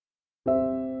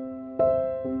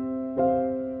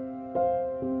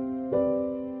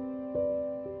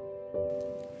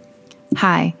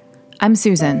Hi, I'm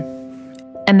Susan.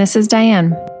 And this is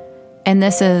Diane. And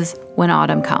this is When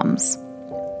Autumn Comes.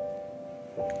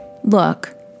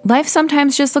 Look, life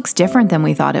sometimes just looks different than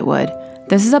we thought it would.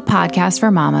 This is a podcast for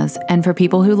mamas and for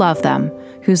people who love them,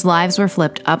 whose lives were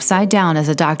flipped upside down as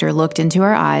a doctor looked into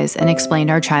our eyes and explained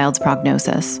our child's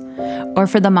prognosis. Or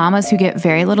for the mamas who get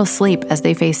very little sleep as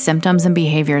they face symptoms and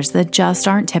behaviors that just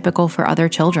aren't typical for other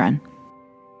children.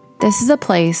 This is a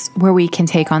place where we can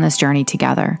take on this journey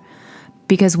together,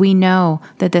 because we know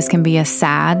that this can be a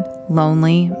sad,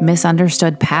 lonely,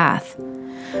 misunderstood path.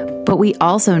 But we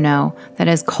also know that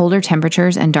as colder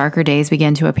temperatures and darker days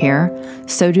begin to appear,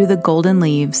 so do the golden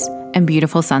leaves and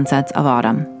beautiful sunsets of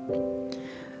autumn.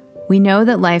 We know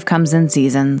that life comes in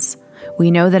seasons. We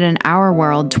know that in our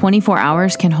world, 24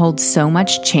 hours can hold so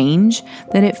much change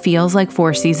that it feels like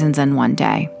 4 seasons in one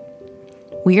day.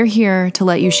 We are here to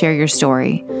let you share your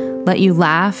story, let you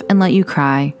laugh and let you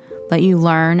cry, let you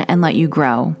learn and let you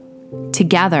grow,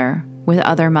 together with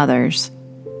other mothers,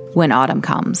 when autumn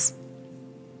comes.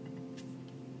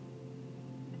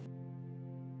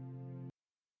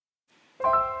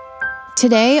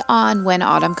 Today on When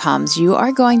Autumn Comes, you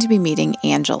are going to be meeting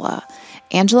Angela.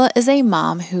 Angela is a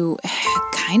mom who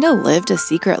kind of lived a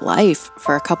secret life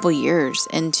for a couple years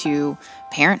into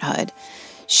parenthood.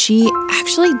 She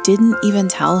actually didn't even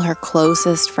tell her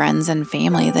closest friends and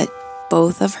family that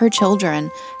both of her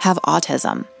children have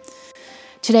autism.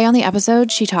 Today on the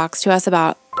episode, she talks to us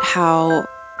about how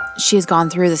she has gone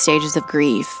through the stages of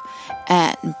grief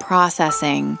and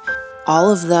processing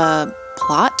all of the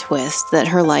plot twists that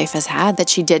her life has had that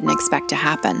she didn't expect to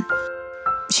happen.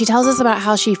 She tells us about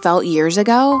how she felt years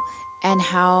ago and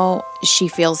how she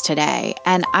feels today.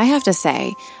 And I have to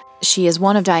say, she is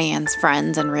one of Diane's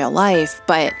friends in real life,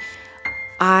 but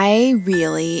I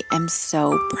really am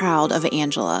so proud of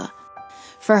Angela.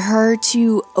 For her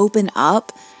to open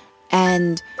up,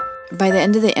 and by the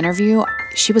end of the interview,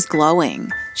 she was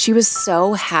glowing. She was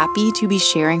so happy to be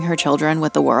sharing her children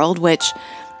with the world, which,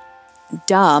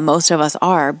 duh, most of us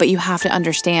are, but you have to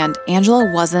understand,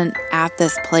 Angela wasn't at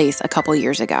this place a couple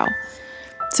years ago.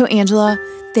 So Angela,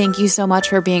 thank you so much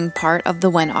for being part of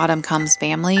the When Autumn Comes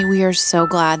family. We are so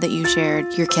glad that you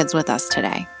shared your kids with us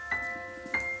today.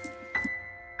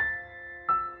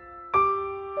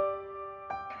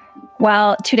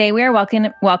 Well, today we are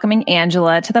welcoming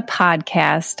Angela to the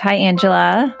podcast. Hi,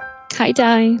 Angela. Hi,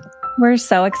 Di. We're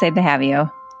so excited to have you.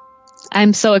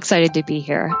 I'm so excited to be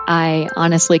here. I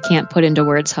honestly can't put into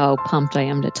words how pumped I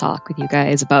am to talk with you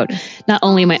guys about not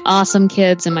only my awesome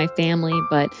kids and my family,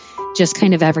 but just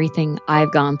kind of everything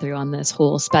I've gone through on this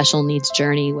whole special needs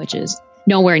journey, which is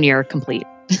nowhere near complete.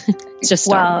 It's just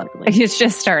starting. Well, it's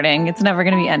just starting. It's never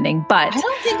going to be ending. But I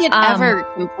don't think it ever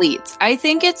completes. I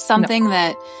think it's something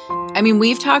that, I mean,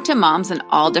 we've talked to moms in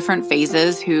all different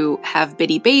phases who have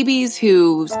bitty babies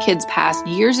whose kids passed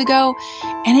years ago,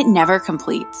 and it never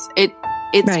completes. It's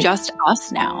right. Just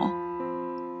us now.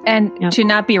 And to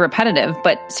not be repetitive,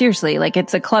 but seriously, like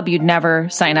it's a club you'd never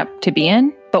sign up to be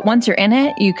in. But once you're in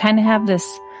it, you kind of have this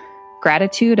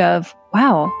gratitude of,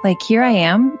 wow, like here I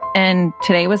am, and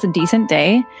today was a decent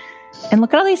day, and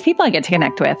look at all these people I get to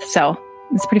connect with. So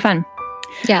it's pretty fun.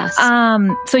 Yes.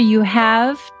 So you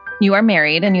are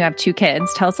married and you have 2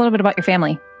 kids. Tell us a little bit about your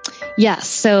family. Yes.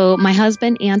 So my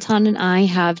husband, Anton, and I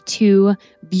have 2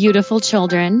 beautiful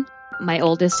children. My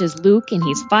oldest is Luke, and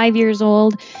he's 5 years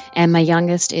old. And my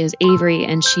youngest is Avery,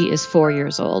 and she is 4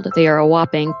 years old. They are a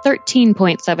whopping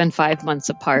 13.75 months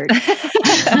apart.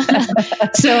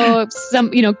 So some,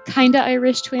 kind of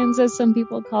Irish twins, as some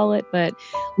people call it. But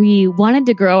we wanted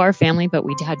to grow our family, but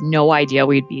we had no idea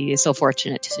we'd be so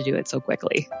fortunate to do it so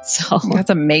quickly. So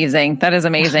that's amazing. That is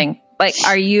amazing. Like,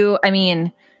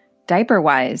 diaper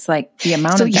wise, like the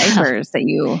amount of diapers that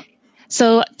you...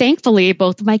 So thankfully,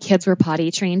 both of my kids were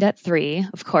potty trained at 3.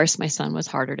 Of course, my son was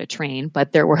harder to train,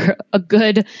 but there were a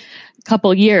good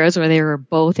couple years where they were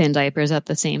both in diapers at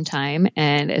the same time.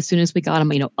 And as soon as we got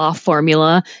them, off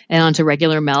formula and onto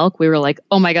regular milk, we were like,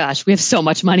 oh my gosh, we have so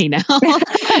much money now.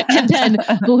 And then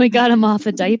when we got them off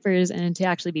of diapers and to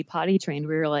actually be potty trained,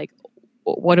 we were like,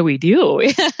 what do we do?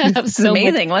 It's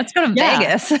amazing. Let's go to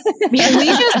Vegas. Can we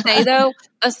just say though,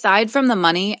 aside from the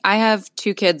money, I have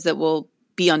 2 kids that will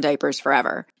be on diapers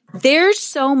forever. There's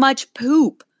so much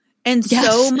poop and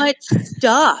so much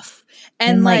stuff.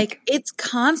 And like it's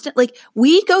constant. Like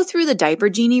we go through the diaper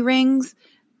genie rings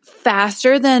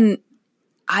faster than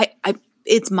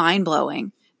it's mind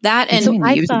blowing. That and I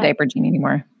don't use the diaper genie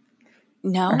anymore.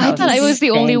 No, I thought I was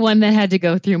the only one that had to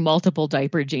go through multiple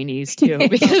diaper genies too,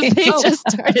 because they just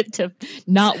started to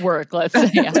not work. Let's say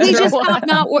they just stopped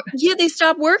they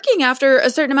stopped working after a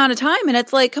certain amount of time, and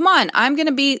it's like, come on, I'm going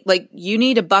to be like, you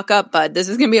need to buck up, bud. This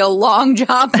is going to be a long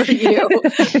job for you.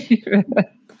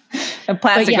 And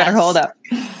plastic better hold up.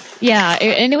 Yeah,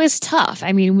 and it was tough.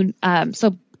 I mean,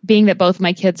 so being that both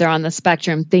my kids are on the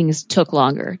spectrum, things took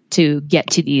longer to get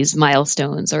to these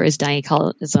milestones, or as Diane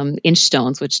calls them, inch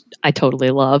stones, which I totally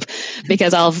love,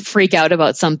 because I'll freak out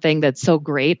about something that's so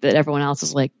great that everyone else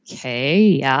is like, hey,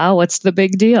 yeah, what's the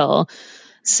big deal?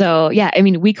 So, yeah, I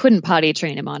mean, we couldn't potty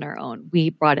train him on our own. We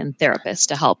brought in therapists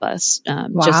to help us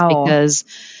just because,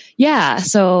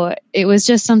 so it was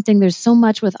just something, there's so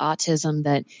much with autism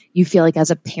that you feel like as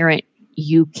a parent,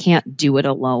 you can't do it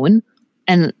alone.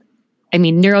 And I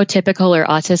mean, neurotypical or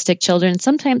autistic children,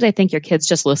 sometimes I think your kids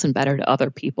just listen better to other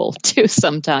people too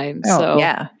sometimes. Oh, so.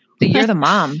 Yeah. You're the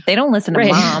mom. They don't listen to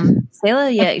mom.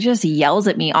 Sayla just yells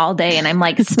at me all day. And I'm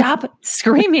like, stop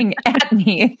screaming at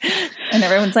me. And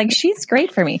everyone's like, she's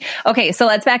great for me. Okay. So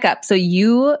let's back up.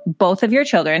 So both of your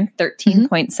children,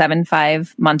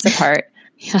 13.75 months apart,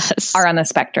 are on the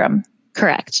spectrum.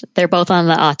 Correct. They're both on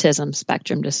the autism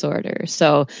spectrum disorder.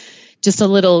 So just a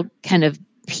little kind of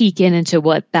peek into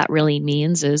what that really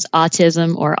means is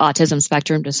autism or autism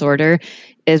spectrum disorder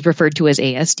is referred to as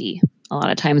ASD. A lot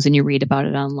of times when you read about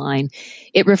it online,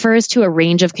 it refers to a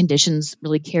range of conditions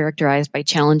really characterized by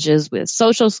challenges with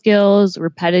social skills,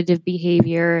 repetitive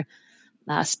behavior,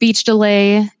 speech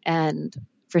delay, and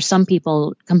for some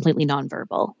people, completely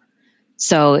nonverbal.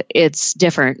 So it's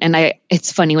different. And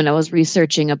it's funny, when I was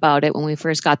researching about it, when we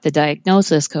first got the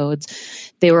diagnosis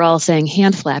codes, they were all saying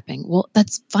hand flapping. Well,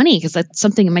 that's funny because that's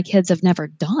something my kids have never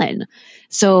done.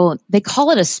 So they call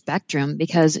it a spectrum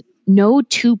because no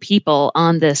two people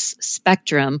on this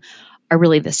spectrum are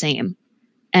really the same.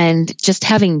 And just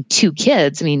having two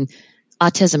kids, I mean,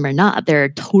 autism or not, they're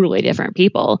totally different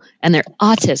people, and their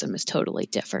autism is totally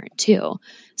different too.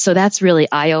 So that's really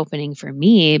eye-opening for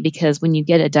me, because when you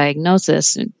get a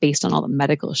diagnosis based on all the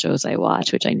medical shows I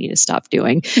watch, which I need to stop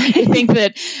doing, you think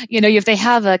that, if they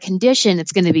have a condition,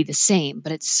 it's going to be the same,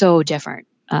 but it's so different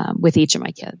with each of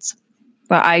my kids.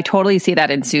 Well, I totally see that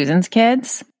in Susan's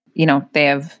kids. They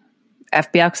have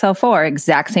FBXL4,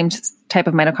 exact same type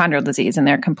of mitochondrial disease, and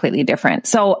they're completely different.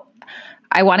 So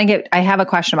I have a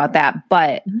question about that,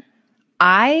 but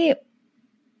I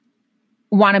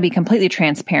want to be completely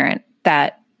transparent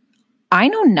that I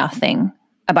know nothing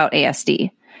about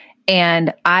ASD.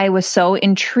 And I was so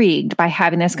intrigued by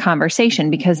having this conversation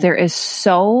because there is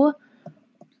so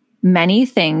many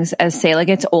things as Sayla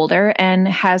gets older and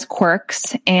has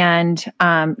quirks. And,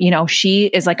 she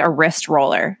is like a wrist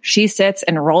roller. She sits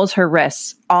and rolls her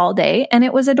wrists all day. And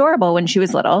it was adorable when she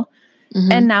was little.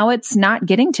 Mm-hmm. And now it's not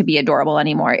getting to be adorable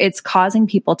anymore. It's causing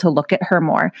people to look at her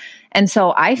more. And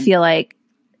so I feel like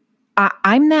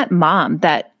I'm that mom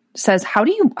that says, how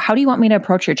do you want me to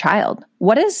approach your child?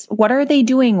 What are they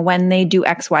doing when they do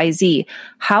XYZ?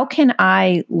 How can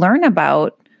I learn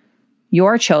about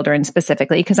your children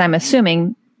specifically? Because I'm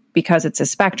assuming, because it's a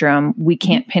spectrum, we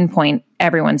can't pinpoint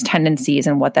everyone's tendencies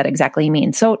and what that exactly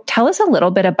means. So tell us a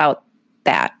little bit about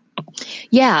that.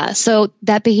 Yeah. So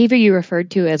that behavior you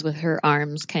referred to as with her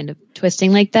arms kind of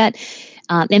twisting like that,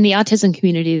 in the autism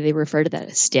community, they refer to that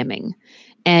as stimming.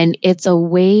 And it's a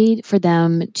way for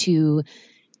them to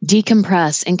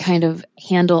decompress and kind of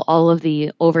handle all of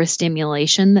the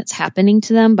overstimulation that's happening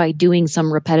to them by doing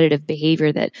some repetitive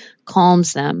behavior that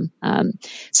calms them.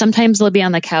 Sometimes they'll be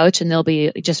on the couch and they'll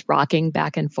be just rocking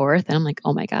back and forth. And I'm like,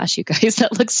 oh my gosh, you guys,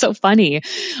 that looks so funny.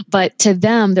 But to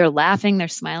them, they're laughing, they're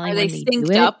smiling. Are they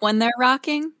synced up when they're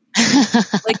rocking? Is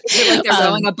it like they're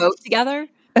rowing a boat together?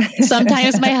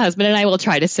 Sometimes my husband and I will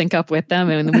try to sync up with them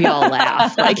and we all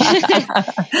laugh.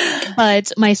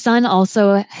 But my son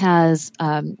also has,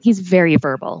 he's very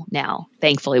verbal now,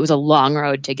 thankfully. It was a long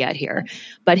road to get here.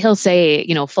 But he'll say,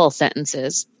 full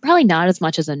sentences, probably not as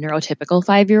much as a neurotypical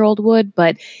 5-year-old would,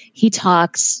 but he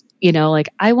talks, like,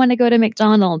 I want to go to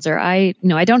McDonald's, or I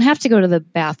don't have to go to the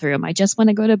bathroom. I just want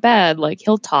to go to bed. Like,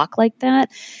 he'll talk like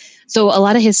that. So a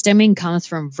lot of his stimming comes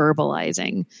from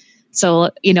verbalizing. So,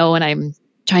 when I'm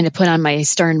trying to put on my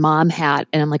stern mom hat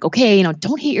and I'm like, okay,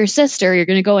 don't hit your sister. You're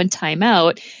going to go in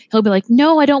timeout. He'll be like,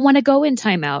 no, I don't want to go in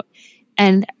timeout.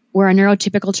 And where a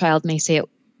neurotypical child may say it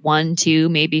 1, 2,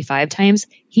 maybe 5 times,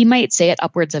 he might say it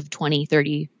upwards of 20,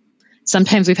 30.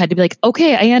 Sometimes we've had to be like,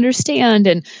 okay, I understand.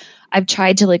 And I've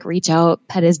tried to reach out,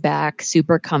 pet his back,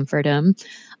 super comfort him.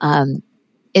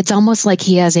 It's almost like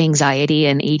he has anxiety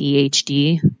and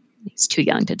ADHD. He's too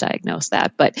young to diagnose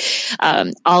that, but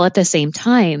all at the same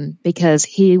time, because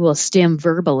he will stim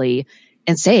verbally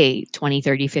and say 20,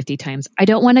 30, 50 times, I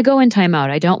don't want to go in timeout.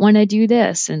 I don't want to do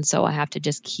this. And so I have to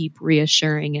just keep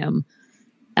reassuring him.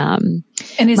 And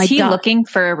is he looking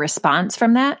for a response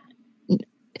from that?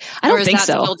 I don't think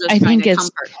so. I think it's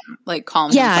him, like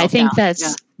calm. Yeah, I think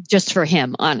that's just for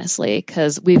him, honestly,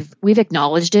 because we've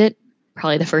acknowledged it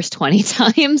probably the first 20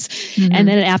 times. Mm-hmm. And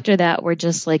then after that, we're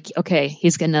just like, okay,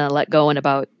 he's going to let go in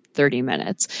about 30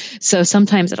 minutes. So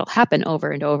sometimes it'll happen over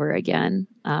and over again.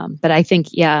 But I think,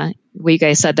 what you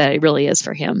guys said, that it really is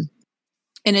for him.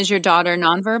 And is your daughter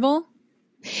nonverbal?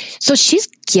 So she's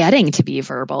getting to be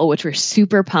verbal, which we're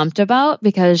super pumped about,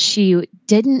 because she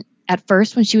didn't, at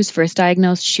first, when she was first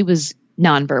diagnosed, she was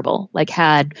nonverbal, like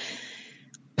had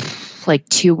like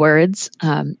 2 words.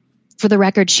 For the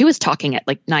record, she was talking at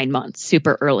like 9 months,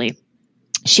 super early.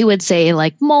 She would say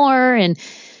like more. And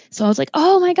so I was like,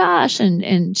 oh my gosh.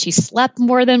 And she slept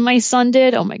more than my son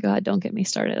did. Oh my God, don't get me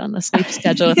started on the sleep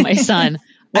schedule with my son.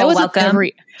 Well, I was welcome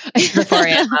before I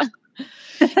am up.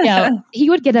 Yeah, he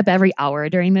would get up every hour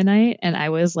during the night, and I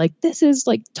was like, this is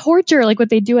like torture, like what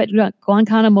they do at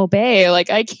Guantanamo Bay. Like,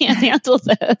 I can't handle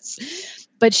this.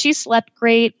 But she slept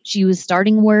great. She was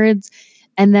starting words.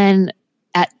 And then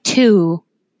at 2,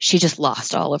 she just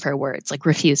lost all of her words, like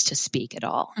refused to speak at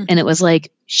all. Mm-hmm. And it was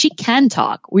like, she can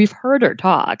talk. We've heard her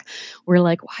talk. We're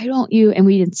like, why don't you? And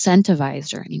we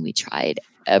incentivized her. I mean, we tried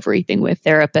everything with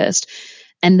therapists.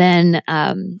 And then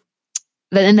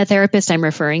the therapist I'm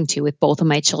referring to with both of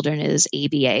my children is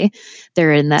ABA.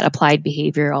 They're in that applied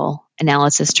behavioral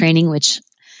analysis training, which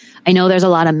I know there's a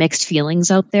lot of mixed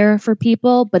feelings out there for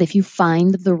people, but if you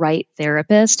find the right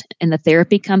therapist in the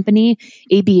therapy company,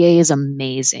 ABA is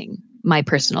amazing. My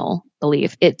personal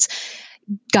belief. It's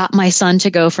got my son to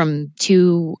go from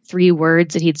 2, 3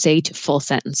 words that he'd say to full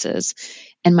sentences.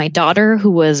 And my daughter,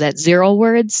 who was at 0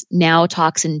 words, now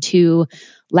talks in 2.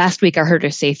 Last week, I heard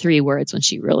her say 3 words when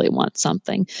she really wants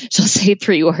something. She'll say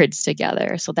 3 words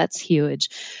together. So that's huge.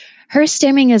 Her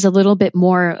stimming is a little bit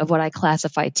more of what I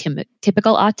classify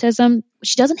typical autism.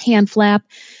 She doesn't hand flap,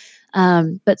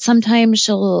 but sometimes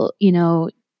she'll,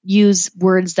 use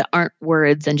words that aren't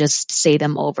words and just say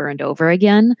them over and over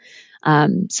again.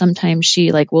 Sometimes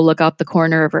she will look out the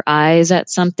corner of her eyes at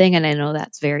something. And I know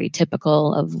that's very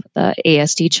typical of the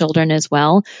ASD children as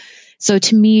well. So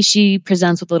to me, she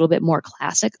presents with a little bit more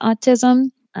classic autism,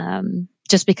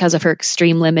 just because of her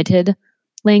extreme limited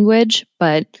language.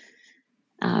 But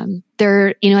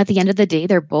they're, at the end of the day,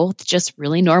 they're both just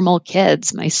really normal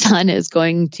kids. My son is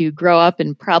going to grow up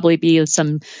and probably be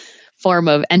some form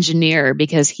of engineer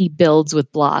because he builds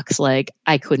with blocks like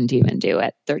I couldn't even do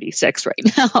at 36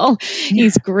 right now.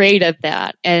 He's great at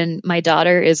that. And my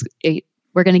daughter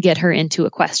we're going to get her into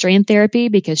equestrian therapy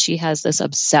because she has this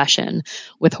obsession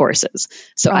with horses.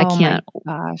 So I can't.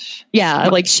 My gosh. Yeah.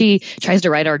 Like she tries to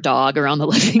ride our dog around the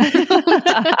living room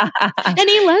and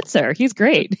he lets her. He's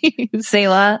great.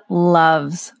 Selah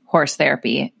loves horse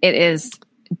therapy. It is,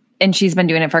 and she's been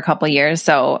doing it for a couple of years.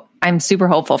 So I'm super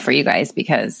hopeful for you guys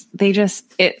because there's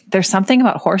something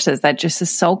about horses that just is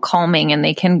so calming and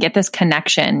they can get this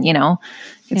connection,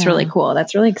 it's really cool.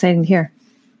 That's really exciting to hear.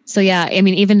 So yeah, I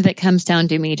mean, even if it comes down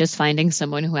to me just finding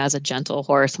someone who has a gentle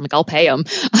horse, I'm like, I'll pay them.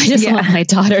 I just want my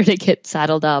daughter to get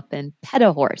saddled up and pet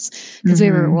a horse. Because we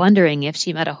were wondering if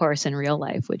she met a horse in real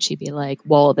life, would she be like,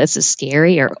 whoa, this is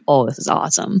scary, or, oh, this is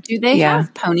awesome. Do they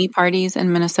have pony parties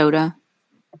in Minnesota?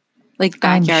 Like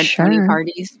backyard pony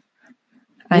parties?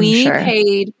 We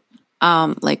paid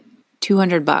like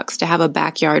 $200 to have a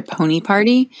backyard pony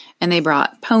party, and they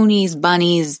brought ponies,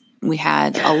 bunnies. We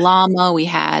had a llama. We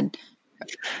had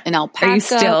an alpaca. Are you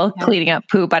still cleaning up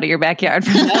poop out of your backyard?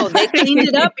 No, they cleaned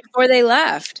it up before they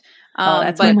left.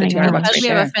 That's but because we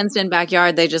have a fenced-in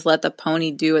backyard, they just let the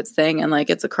pony do its thing, and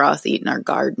it's across eating our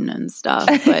garden and stuff.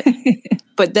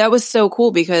 But that was so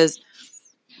cool because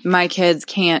my kids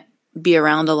can't be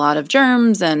around a lot of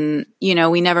germs, and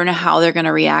we never know how they're going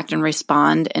to react and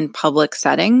respond in public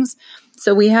settings.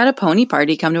 So we had a pony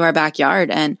party come to our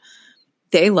backyard, and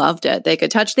they loved it. They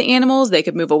could touch the animals, they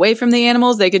could move away from the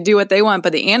animals, they could do what they want,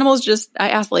 but the animals I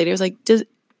asked the lady, I was like,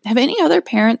 have any other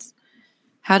parents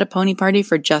had a pony party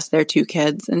for just their 2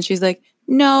 kids? And she's like,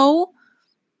 no,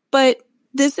 but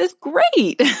this is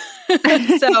great. So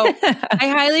I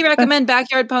highly recommend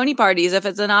backyard pony parties if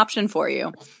it's an option for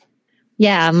you.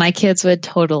 Yeah, my kids would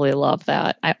totally love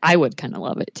that. I would kind of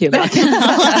love it too.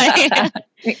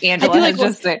 Angela has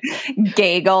just a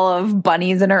gaggle of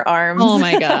bunnies in her arms. Oh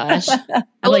my gosh.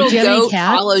 A little goat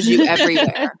follows you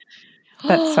everywhere.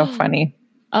 That's so funny.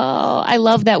 Oh, I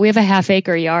love that. We have a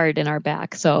 1/2-acre yard in our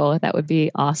back, so that would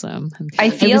be awesome. I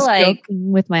feel like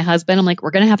with my husband, I'm like,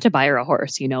 we're going to have to buy her a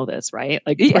horse. You know this, right?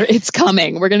 Like it's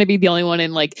coming. We're going to be the only one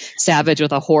in like Savage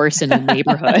with a horse in a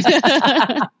neighborhood.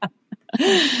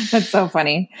 That's so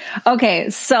funny. Okay.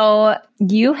 So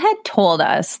you had told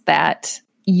us that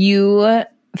you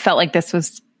felt like this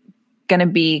was going to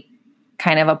be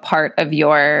kind of a part of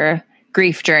your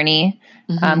grief journey,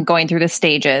 going through the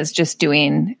stages, just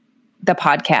doing the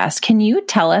podcast. Can you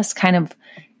tell us kind of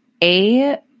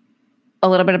a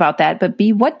little bit about that, but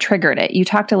B, what triggered it? You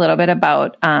talked a little bit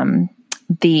about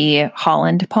the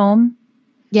Holland poem.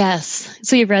 Yes.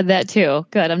 So you've read that too.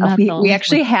 Good. I'm not. We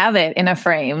actually have it in a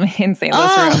frame in St.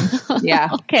 Louis room. Yeah.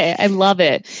 Okay. I love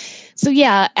it. So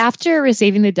yeah, after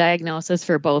receiving the diagnosis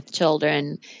for both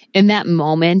children, in that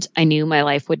moment, I knew my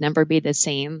life would never be the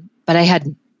same, but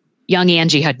young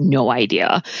Angie had no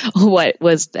idea what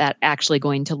was that actually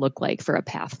going to look like for a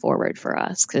path forward for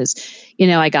us. Because,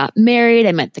 I got married,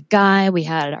 I met the guy, we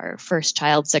had our first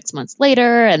child 6 months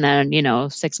later. And then,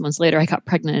 6 months later, I got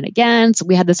pregnant again. So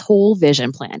we had this whole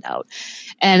vision planned out.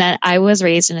 And I was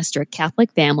raised in a strict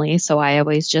Catholic family. So I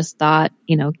always just thought,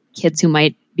 kids who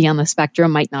might be on the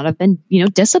spectrum might not have been,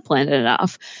 disciplined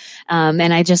enough. And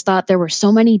I just thought there were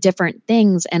so many different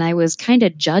things and I was kind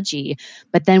of judgy.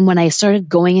 But then when I started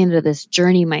going into this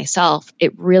journey myself,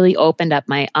 it really opened up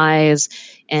my eyes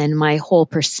and my whole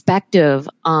perspective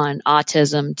on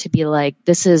autism to be like,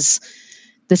 this is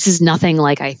nothing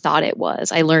like I thought it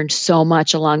was. I learned so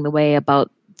much along the way about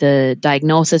the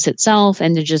diagnosis itself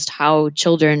and just how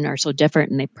children are so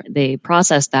different and they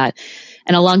process that.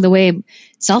 And along the way,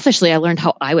 selfishly, I learned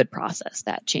how I would process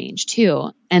that change too.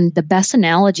 And the best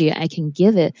analogy I can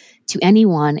give it to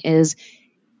anyone is,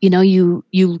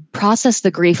 you process the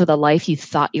grief of the life you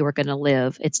thought you were going to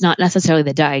live. It's not necessarily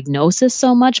the diagnosis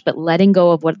so much, but letting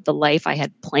go of what the life I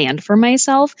had planned for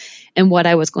myself and what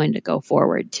I was going to go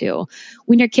forward to.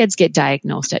 When your kids get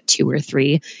diagnosed at 2 or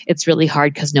 3, it's really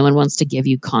hard because no one wants to give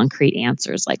you concrete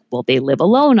answers like, will they live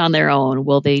alone on their own?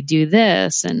 Will they do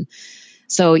this? And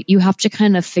so you have to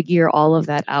kind of figure all of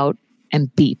that out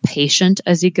and be patient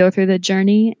as you go through the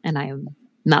journey. And I'm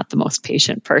not the most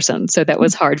patient person. So that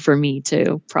was hard for me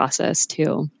to process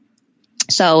too.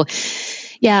 So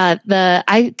yeah,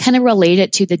 I kind of relate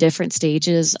it to the different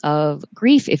stages of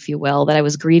grief, if you will, that I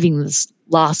was grieving this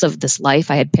loss of this life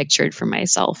I had pictured for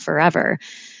myself forever.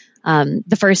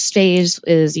 The first stage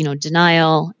is,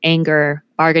 denial, anger,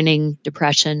 bargaining,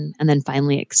 depression, and then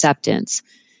finally acceptance.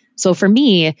 So for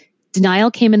me,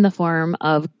 denial came in the form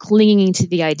of clinging to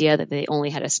the idea that they only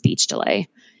had a speech delay.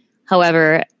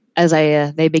 However, as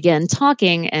they began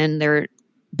talking and their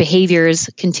behaviors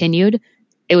continued,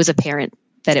 it was apparent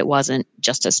that it wasn't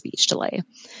just a speech delay.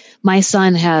 My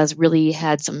son has really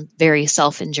had some very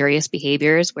self-injurious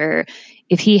behaviors where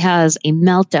if he has a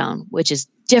meltdown, which is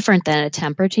different than a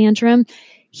temper tantrum,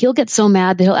 he'll get so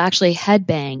mad that he'll actually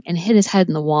headbang and hit his head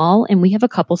in the wall. And we have a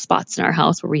couple spots in our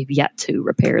house where we've yet to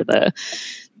repair the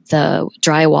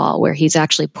drywall where he's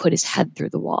actually put his head through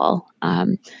the wall.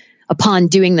 Upon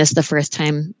doing this the first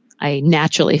time, I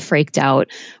naturally freaked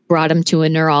out, brought him to a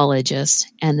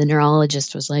neurologist, and the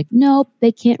neurologist was like, nope,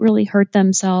 they can't really hurt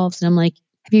themselves. And I'm like,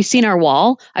 have you seen our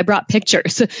wall? I brought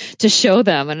pictures to show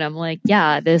them. And I'm like,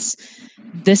 yeah, this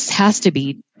has to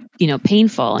be,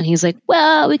 painful. And he's like,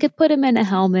 well, we could put him in a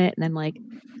helmet. And I'm like,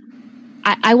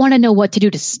 I want to know what to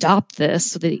do to stop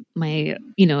this so that my,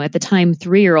 at the time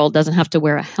 3-year-old doesn't have to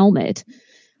wear a helmet.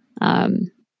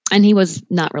 And he was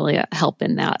not really a help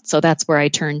in that. So that's where I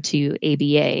turned to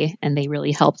ABA and they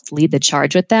really helped lead the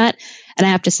charge with that. And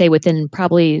I have to say within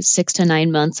probably 6 to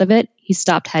 9 months of it, he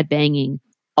stopped headbanging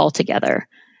altogether.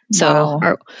 So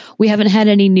we haven't had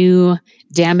any new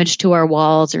damage to our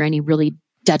walls or any really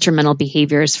detrimental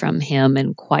behaviors from him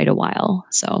in quite a while.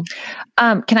 So,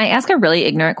 can I ask a really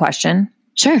ignorant question?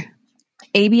 Sure.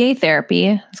 ABA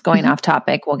therapy is going off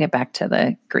topic. We'll get back to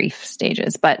the grief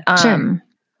stages, but, sure.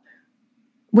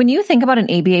 When you think about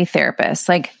an ABA therapist,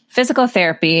 like physical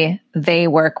therapy, they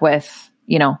work with,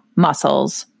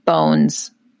 muscles,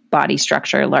 bones, body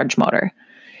structure, large motor.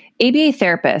 ABA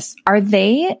therapists, are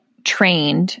they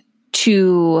trained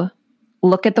to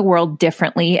look at the world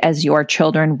differently as your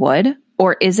children would?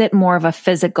 Or is it more of a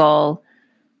physical,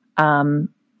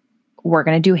 we're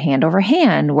going to do hand over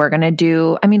hand. What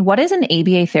does an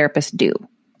ABA therapist do?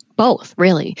 Both,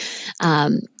 really.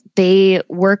 They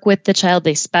work with the child.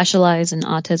 They specialize in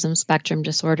autism spectrum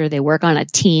disorder. They work on a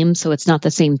team, so it's not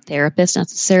the same therapist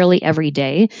necessarily every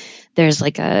day. There's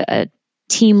like a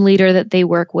team leader that they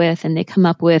work with, and they come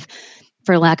up with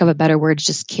for lack of a better word,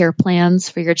 just care plans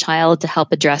for your child to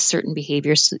help address certain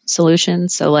behavior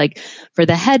solutions. So like for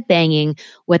the head banging,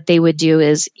 what they would do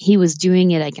is he was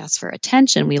doing it, I guess, for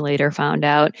attention, we later found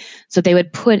out. So they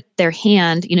would put their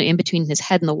hand, in between his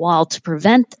head and the wall to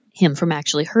prevent him from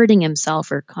actually hurting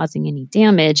himself or causing any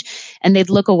damage, and they'd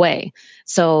look away.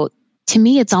 So to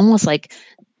me, it's almost like,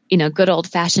 good old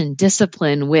fashioned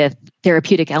discipline with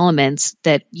therapeutic elements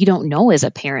that you don't know as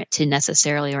a parent to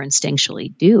necessarily or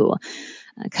instinctually do,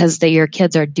 because your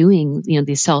kids are doing,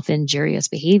 these self-injurious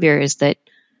behaviors that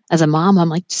as a mom, I'm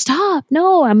like, stop.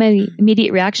 No, my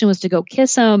immediate reaction was to go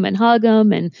kiss them and hug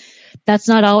them. And that's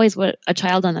not always what a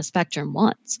child on the spectrum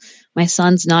wants. My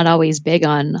son's not always big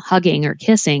on hugging or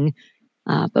kissing.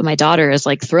 But my daughter is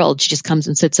like thrilled. She just comes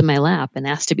and sits in my lap and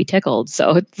asks to be tickled.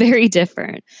 So it's very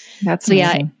different. That's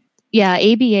amazing. Yeah,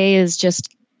 ABA is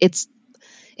just, it's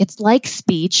like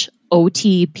speech,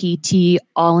 OT, PT,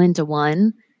 all into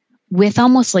one, with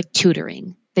almost like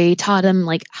tutoring. They taught him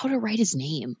like how to write his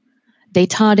name. They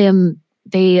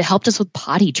helped us with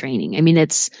potty training. I mean,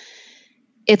 it's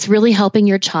really helping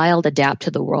your child adapt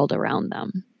to the world around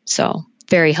them. So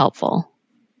very helpful.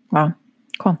 Wow.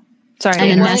 Cool.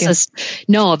 Sorry. And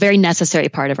a very necessary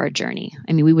part of our journey.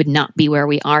 I mean, we would not be where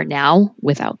we are now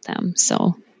without them.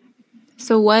 So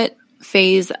what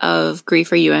phase of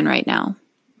grief are you in right now?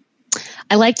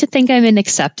 I like to think I'm in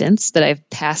acceptance, that I've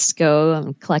passed go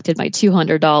and collected my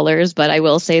 $200, but I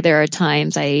will say there are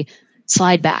times I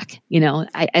slide back.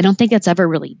 I don't think it's ever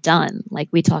really done. Like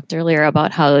we talked earlier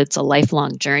about how it's a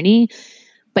lifelong journey,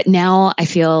 but now I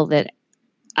feel that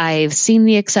I've seen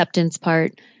the acceptance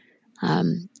part.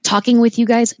 Talking with you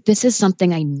guys, this is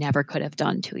something I never could have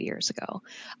done 2 years ago.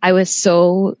 I was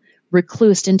so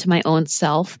reclused into my own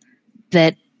self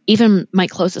that even my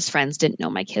closest friends didn't know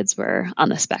my kids were on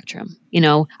the spectrum.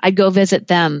 I'd go visit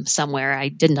them somewhere. I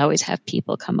didn't always have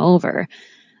people come over.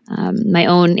 My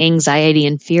own anxiety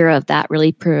and fear of that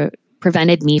really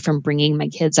prevented me from bringing my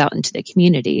kids out into the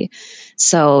community.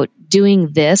 So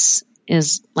doing this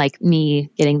is like me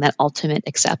getting that ultimate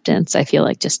acceptance. I feel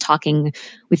like just talking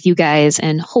with you guys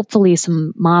and hopefully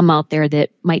some mom out there that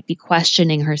might be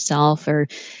questioning herself or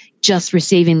just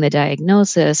receiving the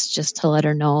diagnosis, just to let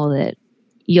her know that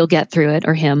you'll get through it,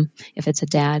 or him, if it's a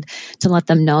dad, to let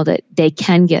them know that they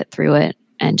can get through it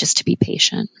and just to be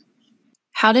patient.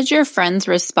 How did your friends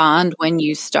respond when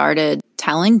you started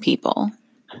telling people?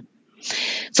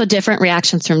 So different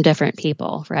reactions from different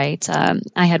people, right?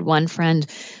 I had one friend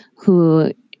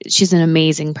who, she's an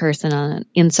amazing person on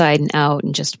inside and out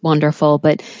and just wonderful,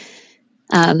 but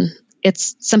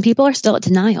some people are still at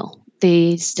denial.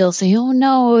 They still say, oh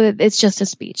no, it's just a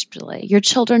speech delay. Your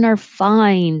children are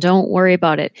fine. Don't worry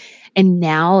about it. And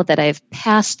now that I've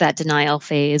passed that denial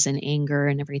phase and anger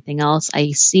and everything else,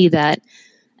 I see that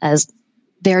as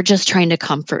they're just trying to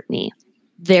comfort me.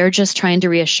 They're just trying to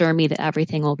reassure me that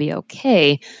everything will be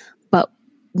okay. But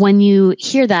when you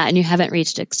hear that and you haven't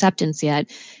reached acceptance yet,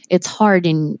 it's hard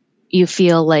and you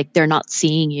feel like they're not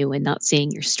seeing you and not seeing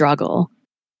your struggle.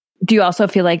 Do you also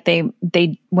feel like they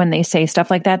when they say stuff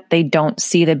like that, they don't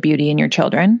see the beauty in your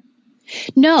children?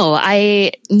 No,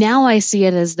 I see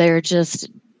it as they're just,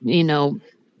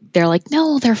 they're like,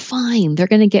 no, they're fine. They're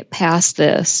going to get past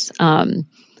this.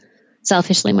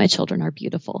 Selfishly, my children are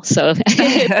beautiful. So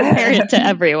it's apparent to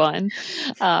everyone.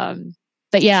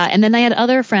 But yeah, and then I had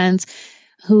other friends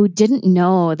who didn't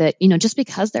know that, just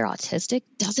because they're autistic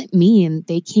doesn't mean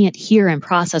they can't hear and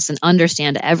process and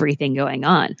understand everything going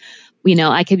on.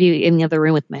 I could be in the other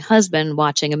room with my husband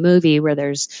watching a movie where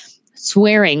there's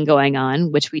swearing going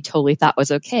on, which we totally thought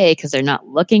was okay because they're not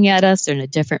looking at us. They're in a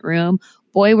different room.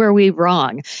 Boy, were we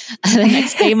wrong. The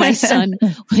next day, my son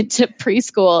went to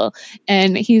preschool,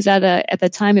 and he's at the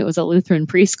time it was a Lutheran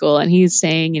preschool, and he's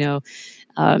saying,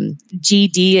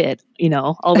 GD it,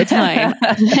 all the time.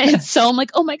 And so I'm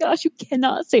like, oh my gosh, you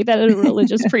cannot say that at a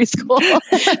religious preschool.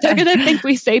 They're going to think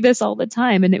we say this all the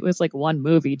time. And it was like one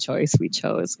movie choice we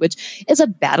chose, which is a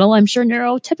battle I'm sure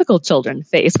neurotypical children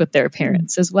face with their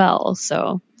parents as well.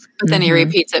 So, but then he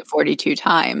repeats it 42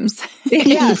 times.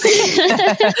 Yeah.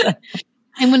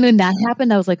 And when that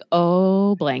happened, I was like,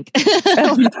 oh, blank.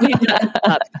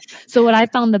 So what I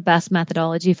found the best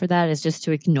methodology for that is just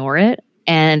to ignore it.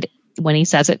 And when he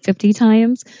says it 50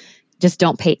 times, just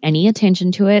don't pay any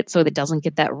attention to it so that it doesn't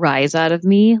get that rise out of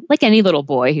me, like any little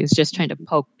boy who's just trying to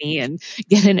poke me and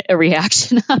get a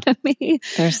reaction out of me.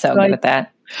 They're so good at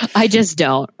that. I just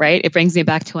don't, right? It brings me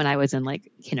back to when I was in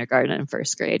like kindergarten and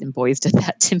first grade and boys did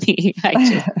that to me. I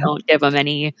just don't give them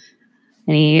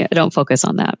I don't focus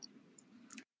on that.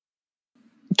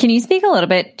 Can you speak a little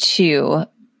bit to,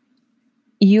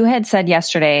 you had said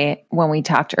yesterday when we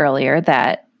talked earlier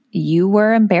that you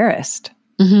were embarrassed.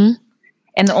 Mm-hmm.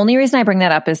 And the only reason I bring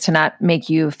that up is to not make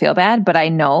you feel bad, but I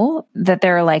know that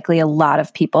there are likely a lot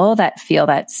of people that feel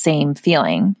that same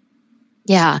feeling.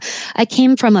 Yeah, I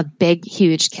came from a big,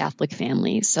 huge Catholic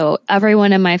family. So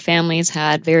everyone in my family's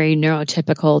had very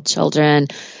neurotypical children.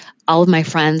 All of my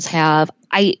friends have.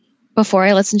 Before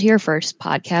I listened to your first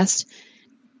podcast,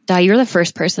 Di, you're the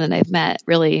first person that I've met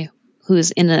really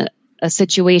who's in a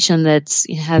situation that's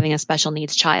having a special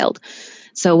needs child.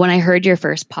 So when I heard your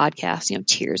first podcast,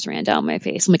 tears ran down my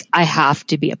face. I'm like, I have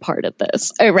to be a part of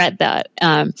this. I read that.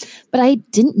 But I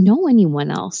didn't know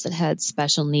anyone else that had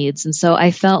special needs. And so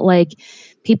I felt like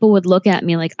people would look at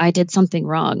me like I did something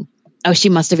wrong. Oh, she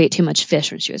must have ate too much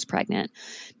fish when she was pregnant.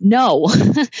 No,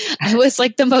 I was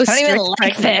like the most I don't even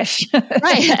like fish.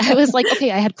 Right. I was like, okay,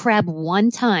 I had crab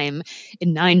one time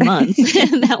in 9 months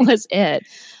and that was it.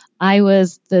 I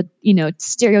was the,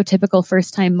 stereotypical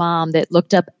first-time mom that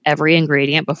looked up every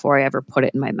ingredient before I ever put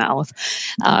it in my mouth.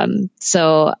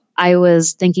 So I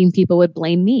was thinking people would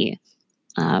blame me.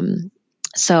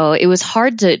 So it was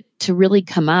hard to really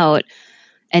come out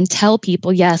and tell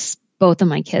people, yes, both of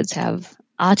my kids have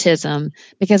autism,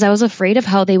 because I was afraid of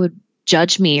how they would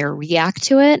judge me or react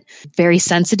to it. Very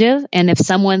sensitive. And if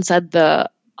someone said the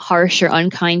harsh or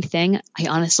unkind thing, I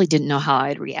honestly didn't know how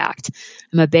I'd react.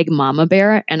 I'm a big mama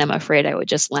bear, and I'm afraid I would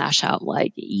just lash out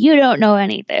like, you don't know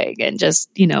anything, and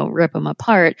just, rip them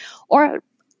apart. Or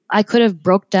I could have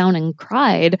broke down and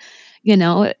cried.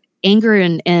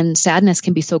 Anger and sadness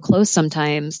can be so close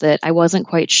sometimes that I wasn't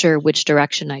quite sure which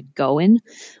direction I'd go in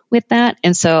with that.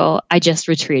 And so I just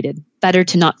retreated. Better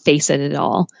to not face it at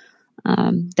all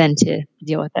than to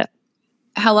deal with it.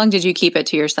 How long did you keep it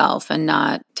to yourself and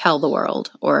not tell the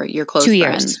world or your close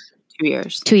friends? 2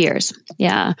 years. 2 years.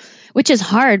 Yeah. Which is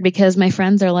hard because my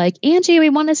friends are like, Angie, we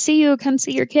want to see you. Come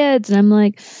see your kids. And I'm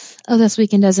like, oh, this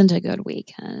weekend isn't a good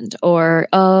weekend. Or,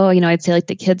 I'd say like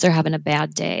the kids are having a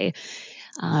bad day.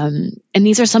 And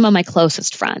these are some of my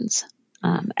closest friends.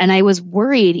 And I was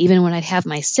worried even when I'd have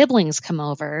my siblings come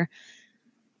over,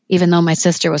 even though my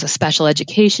sister was a special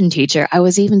education teacher, I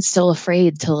was even still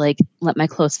afraid to let my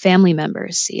close family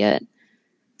members see it.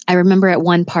 I remember at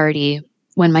one party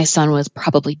when my son was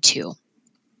probably 2,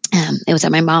 it was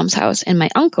at my mom's house, and my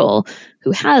uncle,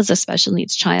 who has a special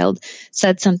needs child,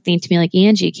 said something to me like,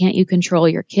 Angie, can't you control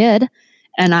your kid?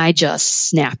 And I just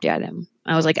snapped at him.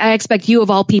 I was like, I expect you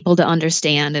of all people to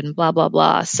understand, and blah, blah,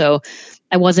 blah. So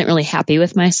I wasn't really happy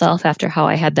with myself after how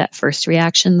I had that first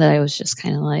reaction, that I was just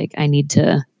kind of like, I need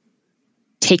to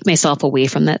take myself away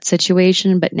from that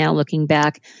situation. But now looking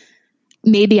back,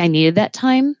 maybe I needed that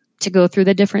time to go through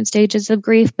the different stages of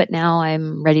grief, but now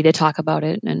I'm ready to talk about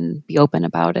it and be open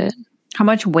about it. How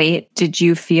much weight did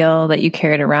you feel that you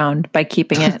carried around by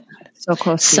keeping it so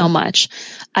close to you? So much.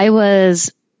 I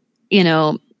was,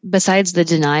 besides the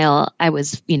denial, I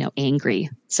was, angry.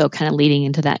 So kind of leading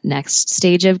into that next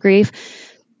stage of grief.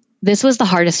 This was the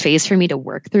hardest phase for me to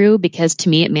work through because to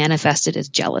me it manifested as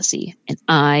jealousy, and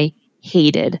I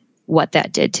hated what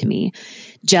that did to me.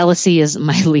 Jealousy is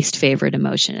my least favorite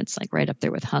emotion. It's like right up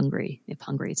there with hungry, if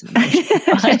hungry is an emotion.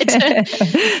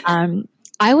 But,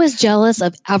 I was jealous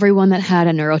of everyone that had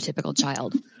a neurotypical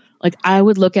child. Like I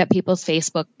would look at people's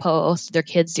Facebook posts, their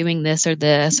kids doing this, or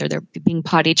they're being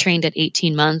potty trained at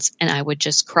 18 months, and I would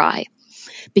just cry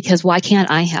because why can't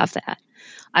I have that?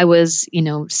 I was,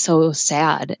 so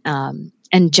sad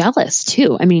and jealous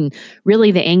too. I mean,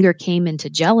 really the anger came into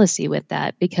jealousy with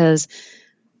that because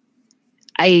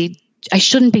I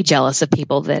shouldn't be jealous of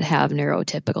people that have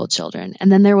neurotypical children.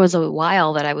 And then there was a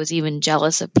while that I was even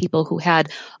jealous of people who had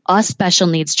a special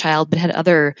needs child but had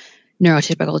other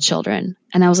neurotypical children.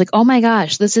 And I was like, oh my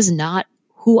gosh, this is not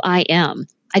who I am.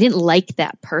 I didn't like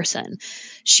that person.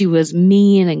 She was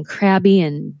mean and crabby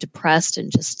and depressed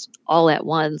and just all at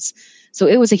once. So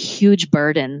it was a huge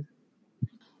burden.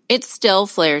 It still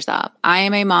flares up. I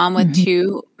am a mom with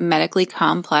 2 medically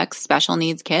complex special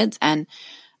needs kids, and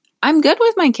I'm good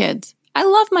with my kids. I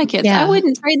love my kids. Yeah. I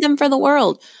wouldn't trade them for the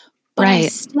world. But I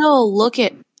still look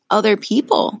at other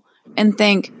people and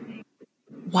think,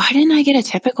 why didn't I get a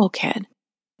typical kid?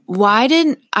 Why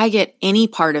didn't I get any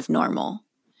part of normal?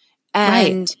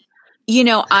 And,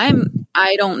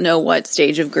 I don't know what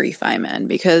stage of grief I'm in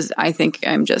because I think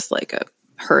I'm just like a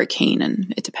hurricane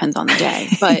and it depends on the day.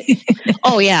 But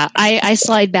oh yeah, I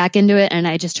slide back into it and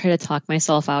I just try to talk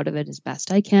myself out of it as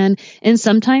best I can. And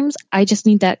sometimes I just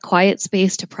need that quiet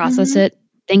space to process it,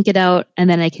 think it out, and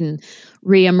then I can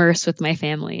re-immerse with my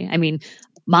family. I mean,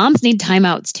 moms need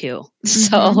timeouts too.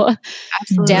 So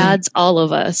dads, all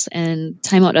of us, and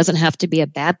timeout doesn't have to be a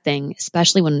bad thing,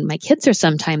 especially when my kids are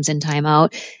sometimes in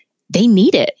timeout. they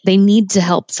need it. They need to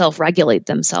help self-regulate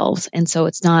themselves. And so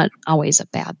it's not always a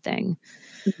bad thing.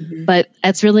 Mm-hmm. But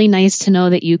it's really nice to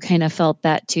know that you kind of felt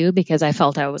that too, because I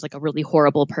felt I was like a really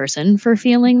horrible person for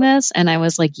feeling this. And I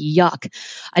was like, yuck,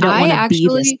 I don't want to be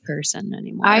this person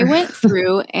anymore. I went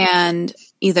through and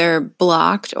either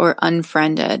blocked or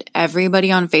unfriended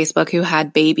everybody on Facebook who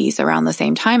had babies around the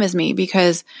same time as me,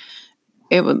 because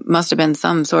it must have been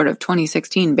some sort of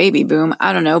 2016 baby boom.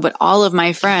 I don't know. But all of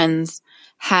my friends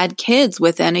had kids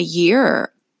within a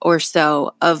year or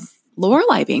so of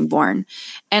Lorelai being born.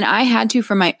 And I had to,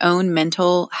 for my own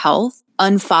mental health,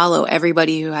 unfollow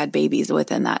everybody who had babies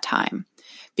within that time,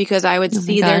 because I would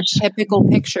see their typical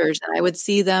pictures, and I would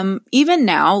see them even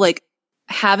now, like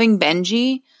having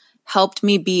Benji helped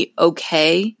me be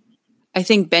okay. I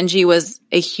think Benji was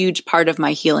a huge part of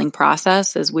my healing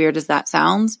process, as weird as that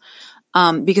sounds.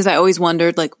 Because I always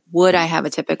wondered, like, would I have a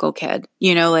typical kid?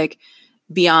 You know, like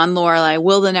beyond Lorelai,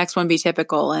 will the next one be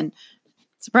typical? And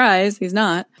surprise, he's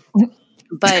not.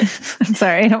 But I'm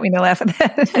sorry, I don't mean to laugh at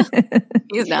that.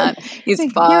 He's not.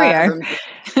 He's far. Here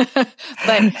we are.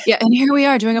 But yeah, and here we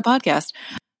are doing a podcast.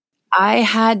 I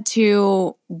had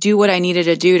to do what I needed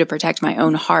to do to protect my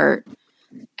own heart.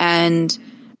 And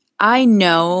I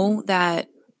know that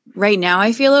right now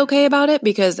I feel okay about it,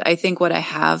 because I think what I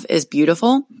have is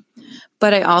beautiful.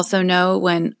 But I also know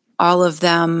when all of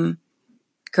them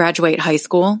graduate high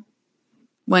school,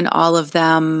 when all of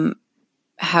them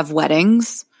have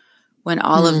weddings, when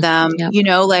all of them, you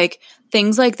know, like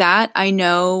things like that, I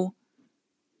know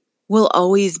will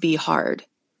always be hard.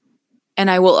 And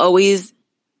I will always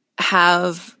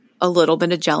have a little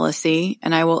bit of jealousy,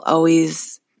 and it'll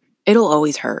always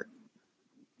hurt.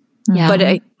 Yeah. But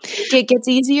it gets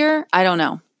easier. I don't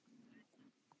know.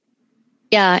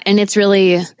 Yeah. And it's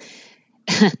really,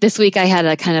 this week I had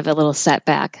a kind of a little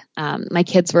setback. My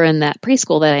kids were in that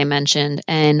preschool that I mentioned,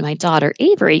 and my daughter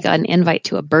Avery got an invite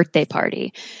to a birthday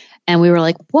party. And we were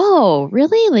like, whoa,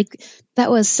 really? Like, that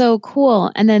was so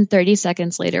cool. And then 30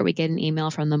 seconds later, we get an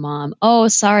email from the mom. Oh,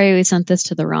 sorry, we sent this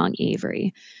to the wrong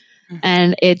Avery. Mm-hmm.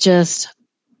 And it just,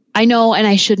 I know, and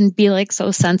I shouldn't be like so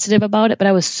sensitive about it, but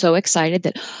I was so excited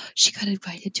that she got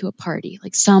invited to a party.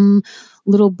 Like some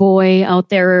little boy out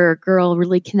there or girl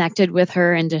really connected with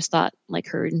her and just thought like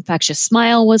her infectious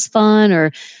smile was fun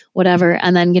or whatever.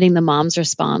 And then getting the mom's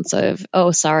response of, oh,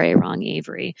 sorry, wrong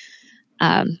Avery.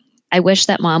 I wish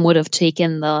that mom would have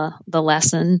taken the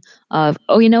lesson of,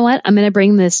 oh, you know what? I'm going to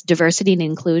bring this diversity and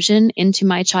inclusion into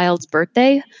my child's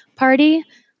birthday party.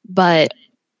 But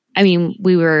I mean,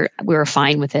 we were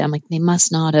fine with it. I'm like, they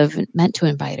must not have meant to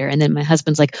invite her. And then my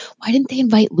husband's like, why didn't they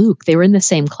invite Luke? They were in the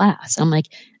same class. I'm like,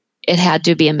 it had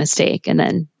to be a mistake. And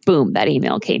then boom, that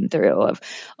email came through of,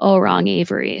 oh, wrong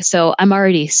Avery. So I'm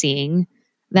already seeing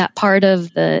that part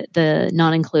of the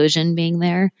non-inclusion being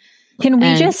there. Can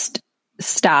we just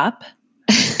stop?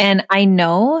 And I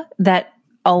know that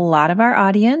a lot of our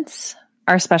audience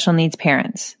are special needs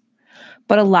parents,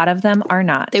 but a lot of them are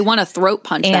not. They want to throat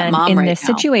punch that mom right now. In this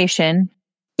situation,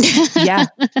 yeah,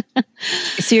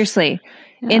 seriously,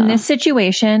 in this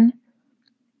situation,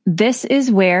 this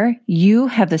is where you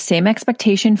have the same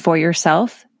expectation for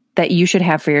yourself that you should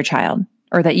have for your child,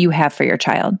 or that you have for your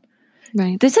child.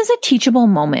 Right. This is a teachable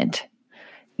moment.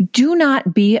 Do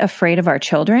not be afraid of our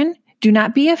children. Do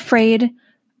not be afraid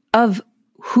of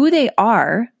who they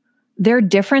are, their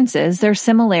differences, their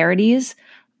similarities.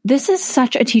 This is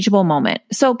such a teachable moment.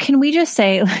 So can we just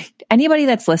say, like, anybody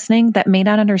that's listening that may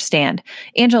not understand,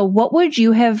 Angela, what would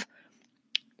you have,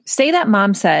 say that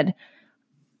mom said,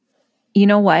 you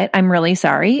know what, I'm really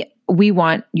sorry. We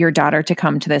want your daughter to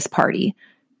come to this party.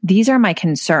 These are my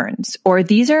concerns, or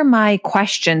these are my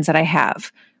questions that I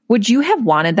have. Would you have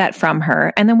wanted that from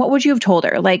her? And then what would you have told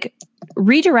her? Like,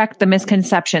 redirect the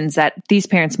misconceptions that these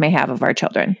parents may have of our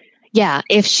children. Yeah.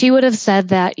 If she would have said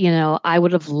that, you know, I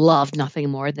would have loved nothing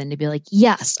more than to be like,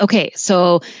 yes. Okay.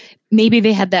 So maybe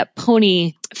they had that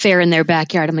pony fair in their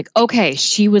backyard. I'm like, okay,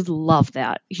 she would love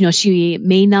that. You know, she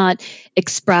may not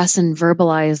express and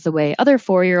verbalize the way other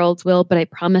 4-year-olds will, but I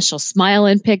promise she'll smile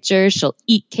in pictures. She'll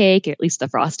eat cake, at least the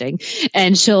frosting,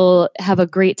 and she'll have a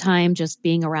great time just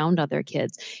being around other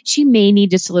kids. She may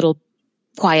need just a little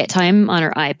quiet time on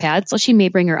her iPad. So she may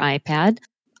bring her iPad.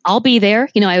 I'll be there.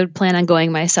 You know, I would plan on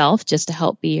going myself just to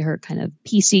help be her kind of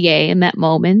PCA in that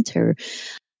moment.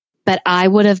 But I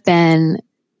would have been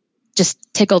just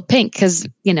tickled pink because,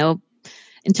 you know,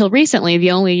 until recently,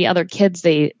 the only other kids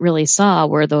they really saw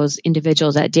were those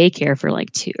individuals at daycare for like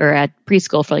at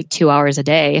preschool for like 2 hours a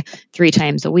day, 3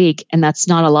 times a week. And that's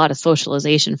not a lot of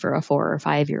socialization for a 4 or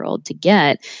 5-year-old to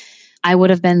get. I would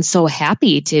have been so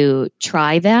happy to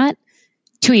try that.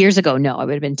 2 years ago, no, I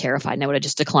would have been terrified and I would have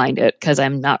just declined it because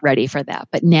I'm not ready for that.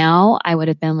 But now I would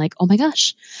have been like, oh my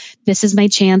gosh, this is my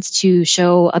chance to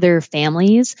show other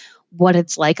families what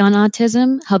it's like on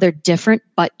autism, how they're different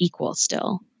but equal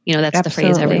still. That's Absolutely. the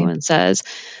phrase everyone says.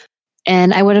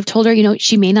 And I would have told her,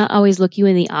 she may not always look you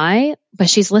in the eye, but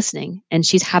she's listening and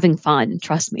she's having fun.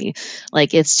 Trust me.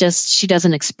 Like, it's just, she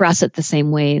doesn't express it the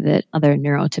same way that other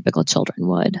neurotypical children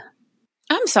would.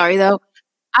 I'm sorry though.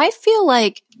 I feel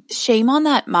like shame on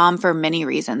that mom for many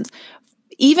reasons.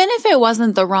 Even if it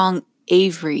wasn't the wrong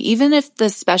Avery, even if the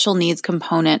special needs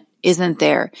component isn't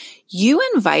there, you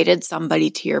invited somebody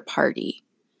to your party.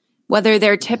 Whether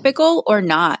they're typical or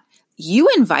not, you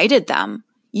invited them.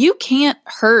 You can't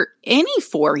hurt any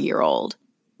 4-year-old.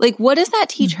 Like, what does that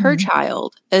teach her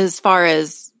child as far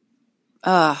as,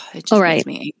 it just makes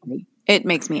me angry. It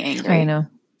makes me angry. I know.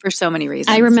 For so many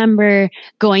reasons. I remember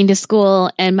going to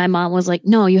school and my mom was like,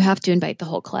 no, you have to invite the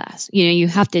whole class. You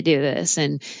have to do this.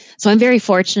 And so I'm very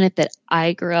fortunate that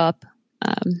I grew up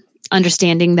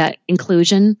understanding that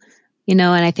inclusion, and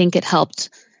I think it helped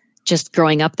just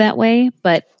growing up that way.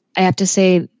 But I have to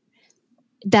say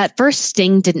that first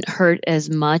sting didn't hurt as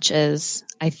much as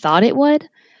I thought it would,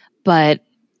 but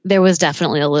there was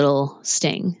definitely a little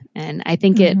sting. And I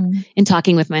think in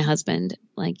talking with my husband,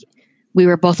 like, we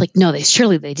were both like, no,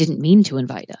 surely they didn't mean to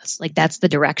invite us. Like, that's the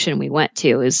direction we went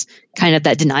to, is kind of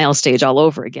that denial stage all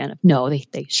over again. No,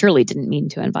 they surely didn't mean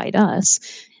to invite us.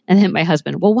 And then my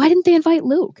husband, well, why didn't they invite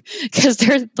Luke? Because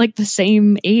they're like the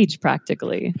same age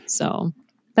practically. So,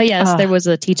 but yes, there was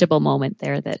a teachable moment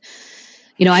there that,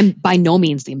 I'm by no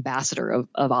means the ambassador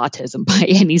of autism by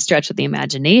any stretch of the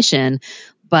imagination,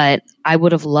 but I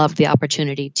would have loved the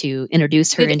opportunity to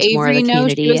introduce her into more of the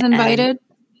community. Did Avery know she was invited?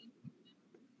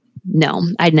 No,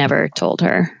 I'd never told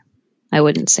her. I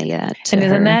wouldn't say that to And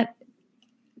isn't her. that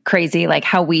crazy, like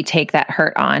how we take that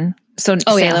hurt on? So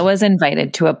Selah was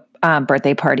invited to a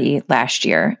birthday party last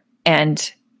year,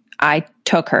 and I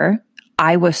took her.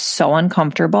 I was so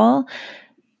uncomfortable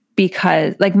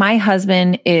because, like, my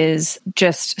husband is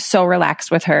just so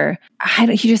relaxed with her.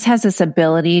 He just has this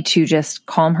ability to just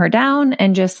calm her down,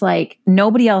 and just like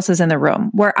nobody else is in the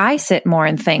room, where I sit more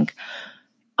and think,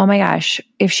 oh my gosh,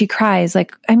 if she cries,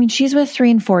 she's with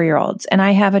 3 and 4-year-olds, and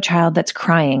I have a child that's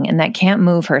crying and that can't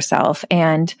move herself.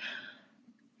 And,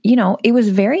 it was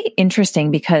very interesting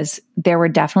because there were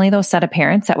definitely those set of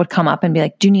parents that would come up and be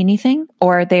like, do you need anything?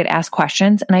 Or they'd ask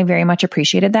questions. And I very much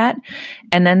appreciated that.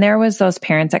 And then there was those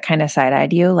parents that kind of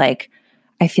side-eyed you, like,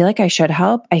 I feel like I should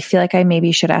help. I feel like I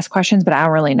maybe should ask questions, but I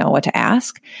don't really know what to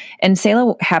ask. And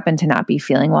Selah happened to not be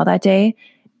feeling well that day.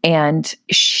 And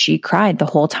she cried the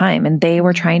whole time, and they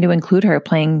were trying to include her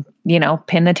playing,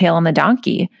 pin the tail on the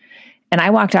donkey. And I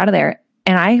walked out of there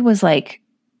and I was like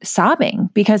sobbing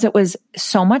because it was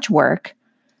so much work.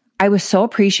 I was so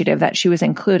appreciative that she was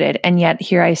included. And yet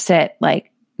here I sit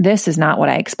like, this is not what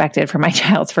I expected for my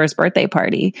child's first birthday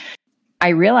party. I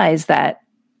realized that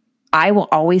I will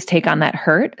always take on that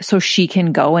hurt so she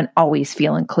can go and always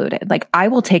feel included. Like, I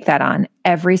will take that on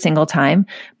every single time,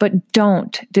 but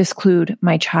don't disclude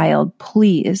my child,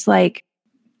 please. Like,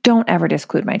 don't ever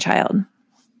disclude my child.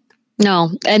 No.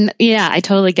 And yeah, I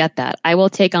totally get that. I will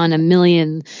take on a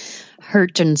million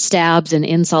hurt and stabs and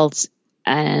insults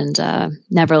and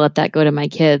never let that go to my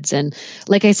kids. And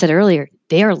like I said earlier,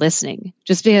 they are listening.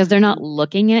 Just because they're not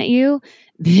looking at you,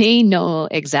 they know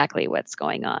exactly what's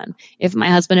going on. If my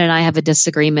husband and I have a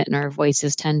disagreement and our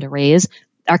voices tend to raise,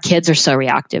 our kids are so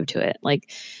reactive to it.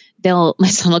 Like, my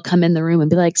son will come in the room and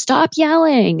be like, stop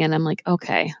yelling. And I'm like,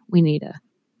 okay, we need to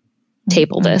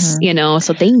table this,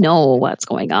 so they know what's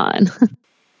going on.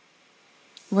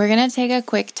 We're going to take a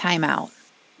quick timeout.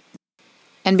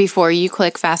 And before you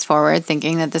click fast forward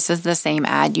thinking that this is the same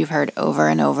ad you've heard over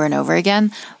and over and over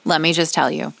again, let me just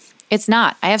tell you, it's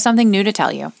not. I have something new to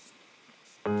tell you.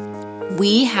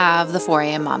 We have the 4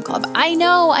 a.m. Mom Club. I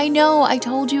know. I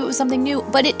told you it was something new,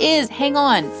 but it is. Hang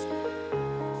on.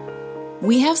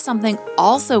 We have something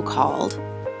also called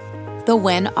the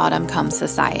When Autumn Comes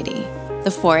Society.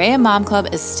 The 4 a.m. Mom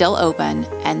Club is still open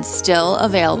and still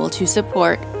available to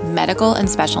support medical and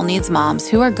special needs moms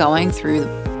who are going through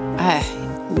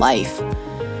life.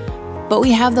 But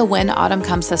we have the When Autumn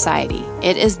Comes Society.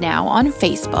 It is now on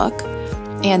Facebook,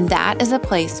 and that is a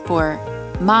place for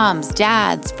moms,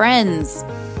 dads, friends,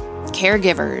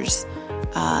 caregivers,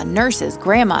 nurses,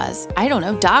 grandmas, I don't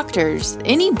know, doctors,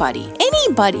 anybody.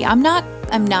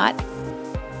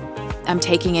 I'm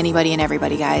taking anybody and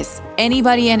everybody, guys.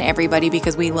 Anybody and everybody,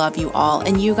 because we love you all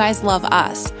and you guys love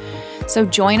us. So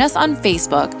join us on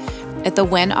Facebook at the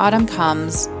When Autumn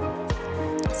Comes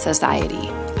Society.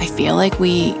 I feel like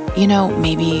we,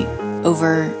 maybe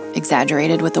over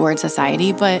exaggerated with the word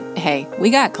society, but hey, we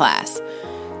got class.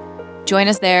 Join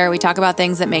us there. We talk about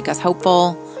things that make us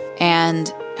hopeful and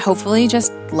hopefully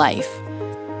just life.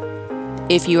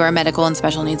 If you are a medical and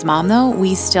special needs mom, though,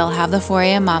 we still have the 4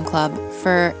 a.m. Mom Club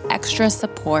for extra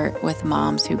support with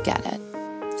moms who get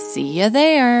it. See you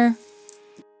there.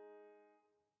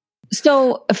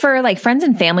 So for like friends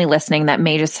and family listening that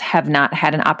may just have not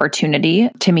had an opportunity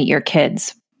to meet your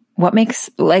kids,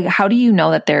 how do you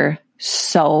know that they're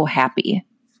so happy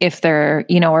if they're,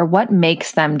 or what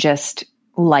makes them just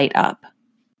light up?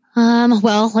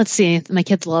 Well, let's see. My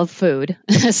kids love food.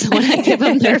 So when I give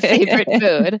them their favorite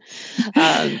food,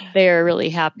 they're really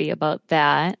happy about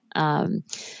that.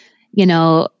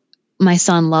 My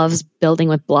son loves building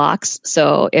with blocks.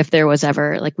 So if there was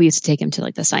ever, we used to take him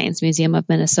to the Science Museum of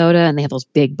Minnesota and they have those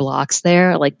big blocks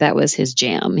there. That was his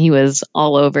jam. He was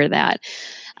all over that.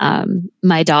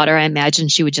 My daughter, I imagine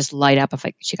she would just light up if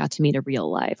she got to meet a real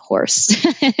live horse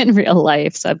in real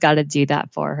life. So I've got to do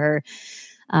that for her.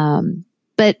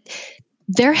 But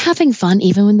they're having fun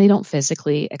even when they don't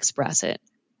physically express it.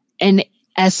 And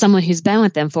as someone who's been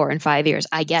with them 4 and 5 years,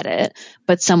 I get it,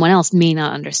 but someone else may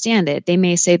not understand it. They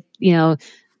may say, they're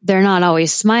not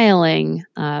always smiling,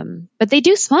 but they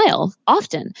do smile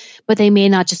often, but they may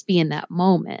not just be in that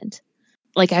moment.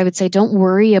 I would say, don't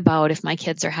worry about if my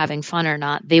kids are having fun or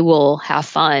not. They will have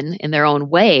fun in their own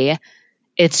way.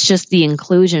 It's just the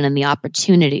inclusion and the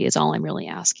opportunity is all I'm really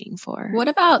asking for. What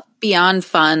about beyond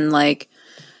fun?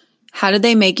 How do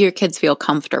they make your kids feel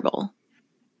comfortable?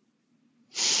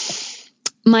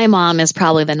 My mom is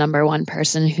probably the number one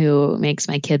person who makes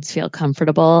my kids feel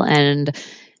comfortable. And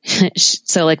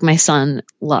so my son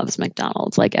loves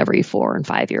McDonald's, every 4 and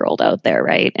 5 year old out there.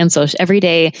 Right. And so every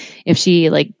day, if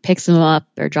she picks them up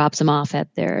or drops them off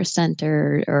at their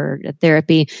center or at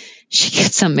therapy, she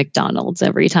gets some McDonald's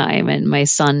every time. And my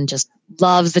son just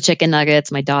loves the chicken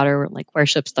nuggets. My daughter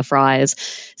worships the fries.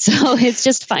 So it's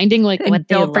just finding what they love.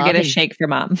 Don't forget a shake for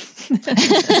mom.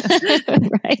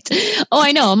 Right. Oh,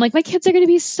 I know. I'm my kids are going to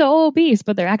be so obese,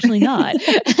 but they're actually not.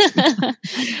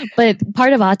 But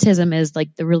part of autism is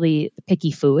the really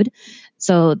picky food.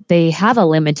 So they have a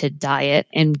limited diet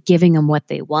and giving them what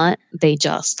they want, they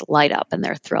just light up and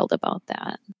they're thrilled about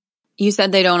that. You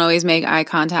said they don't always make eye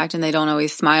contact and they don't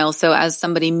always smile. So as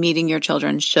somebody meeting your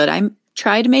children, should I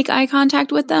try to make eye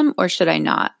contact with them or should I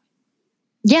not?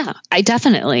 Yeah, I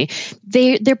definitely.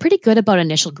 They're pretty good about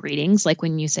initial greetings.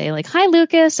 When you say hi,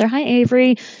 Lucas, or hi,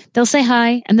 Avery, they'll say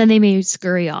hi and then they may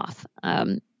scurry off.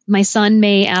 My son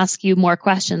may ask you more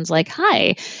questions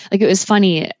hi. It was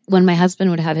funny when my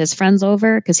husband would have his friends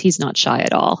over because he's not shy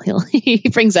at all. He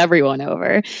brings everyone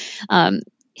over.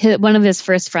 One of his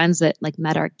first friends that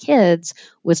met our kids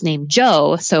was named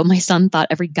Joe. So my son thought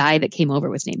every guy that came over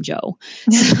was named Joe.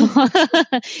 So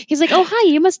he's oh, hi,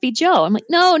 you must be Joe. I'm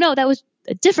no, that was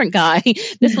a different guy.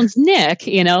 This one's Nick,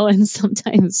 and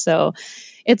sometimes, so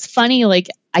it's funny.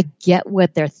 I get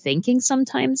what they're thinking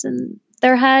sometimes in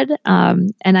their head.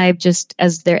 And I've just,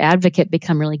 as their advocate,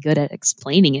 become really good at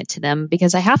explaining it to them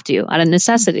because I have to out of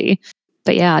necessity.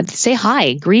 But yeah, say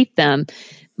hi, greet them.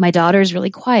 My daughter's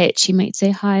really quiet. She might say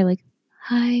hi,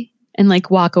 hi, and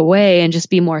walk away and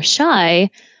just be more shy,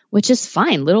 which is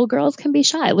fine. Little girls can be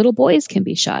shy. Little boys can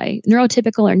be shy,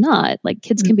 neurotypical or not.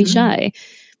 Kids can be shy.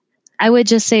 I would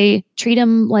just say, treat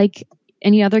them like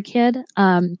any other kid.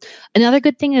 Another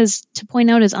good thing is to point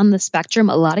out is on the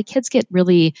spectrum, a lot of kids get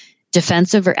really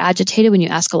defensive or agitated when you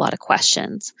ask a lot of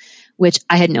questions, which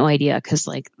I had no idea because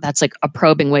that's a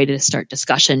probing way to start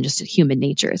discussion. Just human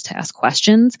nature is to ask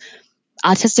questions.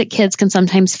 Autistic kids can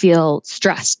sometimes feel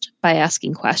stressed by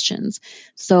asking questions.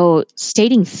 So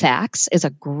stating facts is a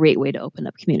great way to open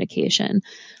up communication.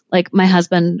 My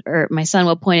husband or my son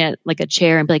will point at a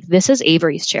chair and be this is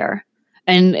Avery's chair.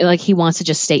 And he wants to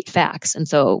just state facts. And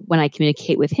so when I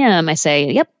communicate with him, I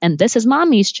say, yep, and this is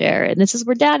mommy's chair and this is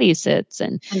where daddy sits.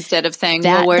 And instead of saying,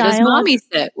 well, where does mommy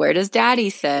sit? Where does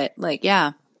daddy sit?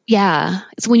 Yeah. Yeah.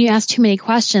 So when you ask too many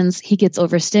questions, he gets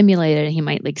overstimulated and he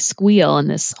might squeal in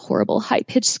this horrible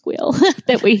high-pitched squeal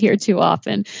that we hear too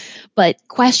often. But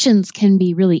questions can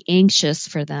be really anxious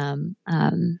for them.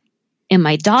 And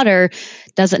my daughter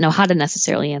doesn't know how to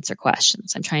necessarily answer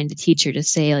questions. I'm trying to teach her to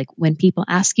say, when people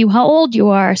ask you how old you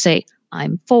are, say,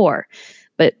 I'm 4.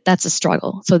 But that's a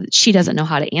struggle. So that she doesn't know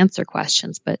how to answer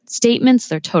questions. But statements,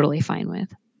 they're totally fine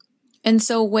with. And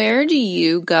so where do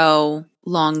you go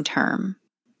long term?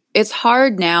 It's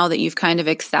hard now that you've kind of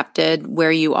accepted where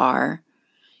you are.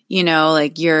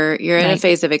 You're in a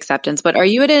phase of acceptance. But are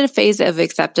you in a phase of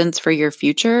acceptance for your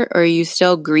future or are you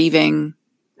still grieving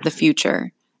the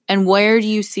future? And where do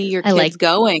you see your kids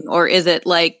going? Or is it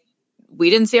we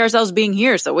didn't see ourselves being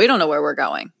here, so we don't know where we're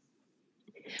going.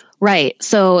 Right.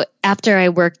 So after I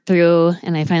worked through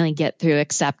and I finally get through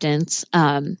acceptance,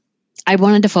 I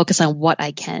wanted to focus on what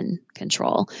I can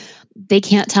control. They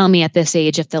can't tell me at this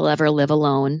age if they'll ever live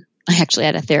alone. I actually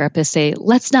had a therapist say,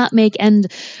 let's not make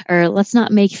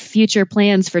future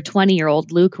plans for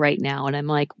 20-year-old Luke right now. And I'm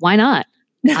like, why not?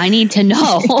 I need to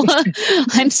know.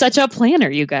 I'm such a planner,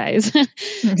 you guys.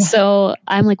 So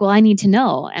I'm like, well, I need to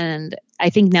know. And I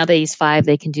think now that he's 5,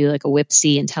 they can do like a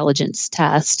WIPSI intelligence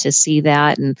test to see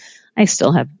that. And I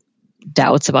still have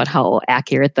doubts about how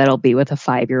accurate that'll be with a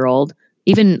 5-year-old.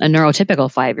 Even a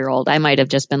neurotypical 5-year-old, I might have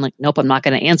just been like, nope, I'm not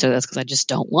going to answer this because I just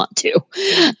don't want to.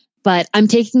 But I'm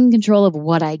taking control of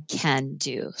what I can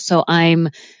do. So I'm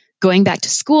going back to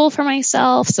school for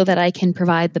myself so that I can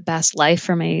provide the best life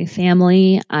for my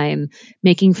family. I'm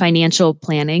making financial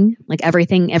planning, like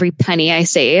everything, every penny I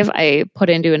save, I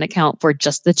put into an account for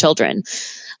just the children.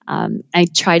 I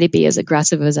try to be as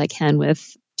aggressive as I can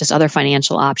with just other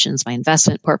financial options, my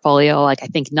investment portfolio. Like I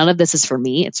think none of this is for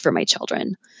me, it's for my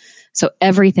children. So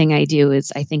everything I do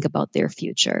is I think about their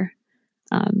future,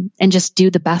 and just do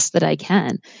the best that I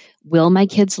can. Will my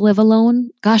kids live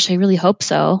alone? Gosh, I really hope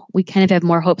so. We kind of have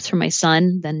more hopes for my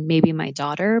son than maybe my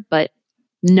daughter, but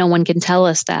no one can tell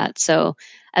us that. So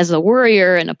as a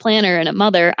worrier and a planner and a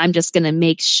mother, I'm just going to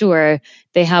make sure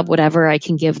they have whatever I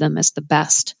can give them as the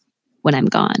best when I'm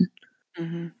gone.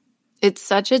 Mm-hmm. It's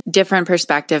such a different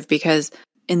perspective because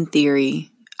in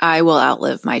theory, I will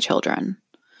outlive my children.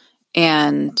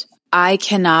 And I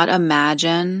cannot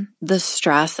imagine the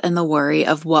stress and the worry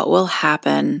of what will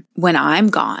happen when I'm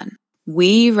gone.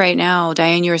 We right now,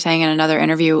 Diane, you were saying in another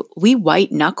interview, we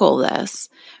white knuckle this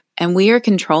and we are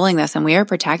controlling this and we are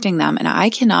protecting them. And I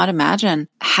cannot imagine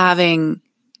having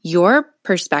your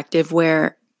perspective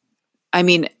where, I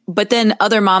mean, but then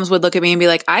other moms would look at me and be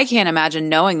like, I can't imagine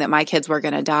knowing that my kids were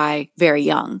going to die very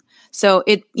young. So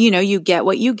you get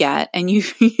what you get and you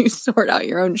sort out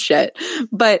your own shit.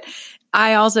 But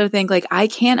I also think like, I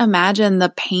can't imagine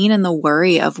the pain and the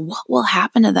worry of what will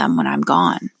happen to them when I'm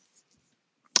gone.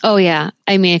 Oh yeah.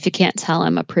 I mean, if you can't tell,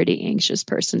 I'm a pretty anxious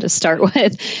person to start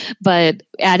with, but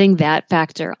adding that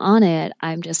factor on it,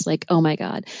 I'm just like, oh my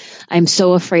God, I'm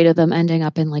so afraid of them ending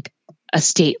up in like a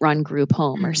state-run group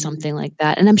home or something like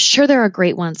that. And I'm sure there are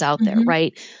great ones out there,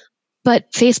 right?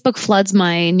 But Facebook floods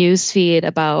my news feed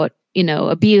about,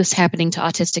 abuse happening to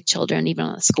autistic children, even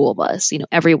on a school bus,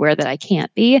 everywhere that I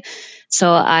can't be. So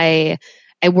I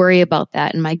worry about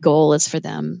that. And my goal is for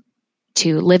them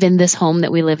to live in this home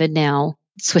that we live in now,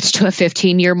 switch to a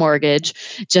 15-year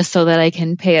mortgage just so that I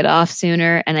can pay it off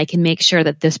sooner. And I can make sure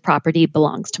that this property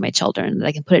belongs to my children, that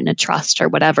I can put it in a trust or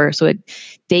whatever, so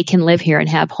they can live here and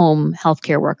have home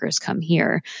healthcare workers come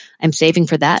here. I'm saving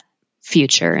for that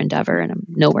future endeavor and I'm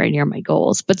nowhere near my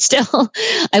goals, but still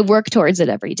I work towards it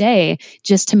every day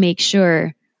just to make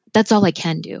sure that's all I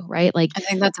can do, right? Like, I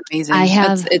think that's amazing.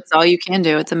 It's all you can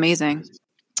do. It's amazing.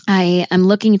 I'm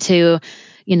looking to,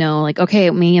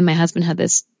 okay, me and my husband had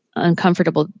this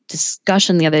uncomfortable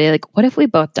discussion the other day. Like, what if we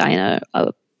both die in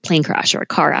a plane crash or a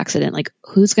car accident? Like,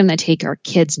 who's going to take our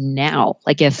kids now?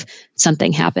 Like, if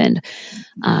something happened,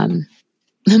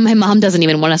 my mom doesn't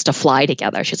even want us to fly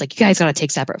together. She's like, you guys got to take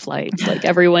separate flights. Like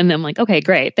everyone, I'm like, okay,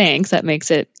 great. Thanks. That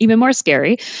makes it even more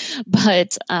scary.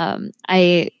 But,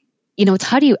 it's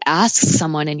how do you ask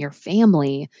someone in your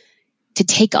family to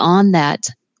take on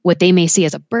what they may see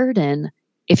as a burden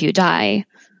if you die?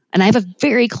 And I have a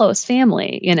very close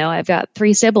family. I've got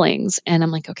 3 siblings and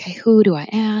I'm like, okay, who do I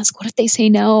ask? What if they say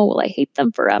no? Will I hate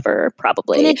them forever?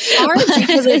 Probably. And it's hard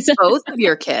because it's both of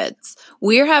your kids.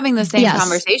 We're having the same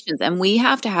conversations and we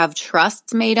have to have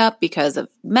trusts made up because of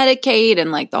Medicaid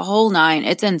and like the whole 9.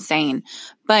 It's insane.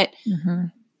 But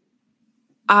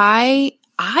I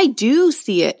do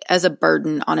see it as a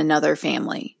burden on another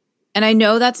family. And I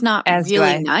know that's not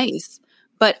really nice.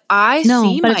 But I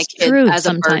see my kids as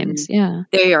a burden. Yeah.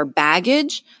 They are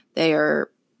baggage. They are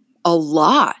a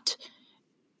lot.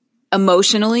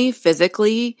 Emotionally,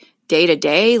 physically, day to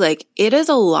day. Like it is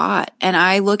a lot. And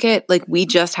I look at like we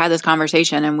just had this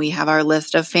conversation and we have our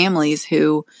list of families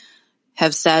who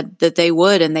have said that they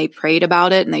would and they prayed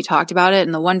about it and they talked about it.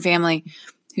 And the one family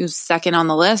who's second on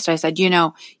the list, I said,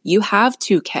 you have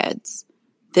 2 kids.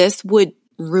 This would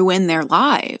ruin their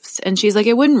lives. And she's like,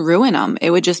 it wouldn't ruin them. It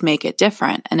would just make it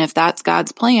different. And if that's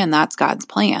God's plan, that's God's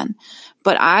plan.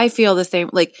 But I feel the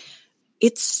same, like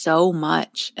it's so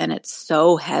much and it's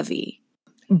so heavy.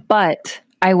 But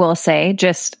I will say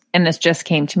and this just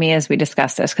came to me as we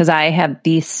discussed this, because I have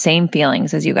these same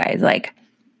feelings as you guys. Like,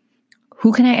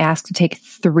 who can I ask to take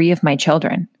 3 of my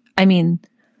children? I mean,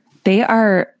 they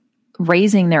are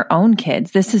raising their own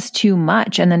kids. This is too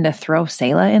much. And then to throw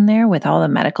Selah in there with all the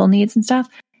medical needs and stuff.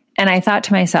 And I thought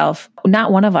to myself,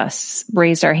 not one of us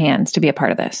raised our hands to be a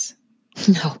part of this.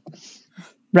 No.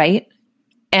 Right?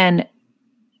 And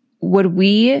would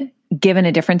we, given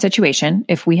a different situation,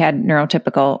 if we had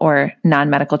neurotypical or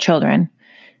non-medical children,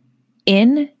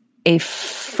 in a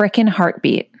frickin'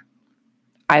 heartbeat,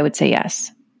 I would say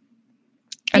yes.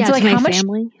 And so, like, how much?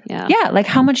 Family? Yeah, like,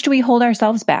 how much do we hold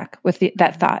ourselves back with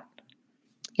that thought?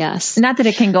 Yes. Not that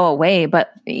it can go away,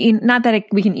 but not that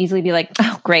we can easily be like,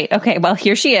 oh, great. Okay, well,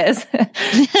 here she is.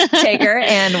 Take her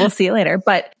and we'll see you later.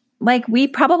 But like, we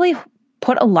probably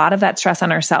put a lot of that stress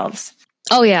on ourselves.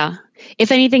 Oh, yeah.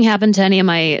 If anything happened to any of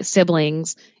my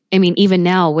siblings, I mean, even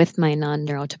now with my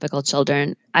non-neurotypical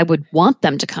children, I would want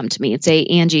them to come to me and say,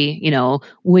 Angie, you know,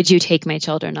 would you take my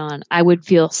children on? I would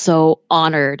feel so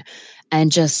honored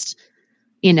and just,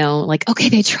 you know, like, okay,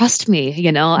 they trust me,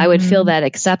 you know, I would feel that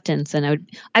acceptance and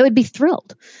I would be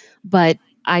thrilled. But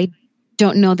I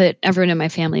don't know that everyone in my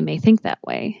family may think that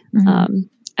way.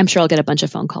 I'm sure I'll get a bunch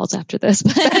of phone calls after this.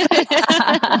 You're going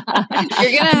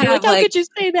to have how could you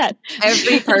say that?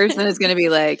 Every person is going to be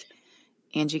like,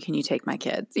 Angie, can you take my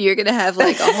kids? You're going to have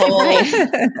like a whole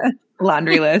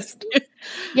laundry list.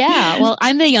 Yeah. Well,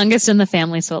 I'm the youngest in the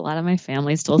family, so a lot of my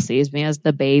family still sees me as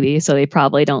the baby. So they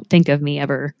probably don't think of me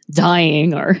ever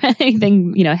dying or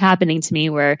anything, you know, happening to me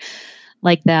where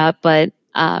like that. But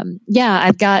yeah,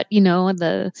 I've got, you know,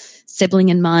 the sibling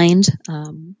in mind.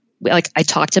 Like I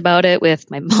talked about it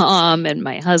with my mom and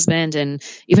my husband, and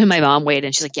even my mom weighed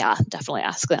in. She's like, yeah, definitely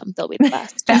ask them. They'll be the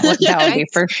best. that would be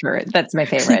for sure. That's my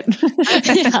favorite.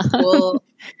 Yeah. Well,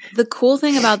 the cool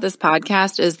thing about this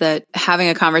podcast is that having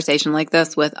a conversation like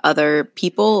this with other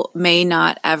people may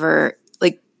not ever,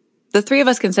 like, the three of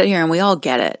us can sit here and we all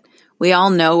get it. We all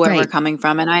know where we're coming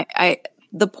from. And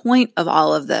the point of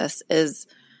all of this is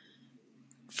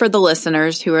for the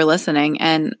listeners who are listening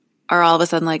and are all of a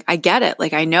sudden like, I get it.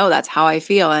 Like, I know that's how I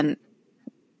feel. And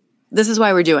this is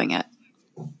why we're doing it.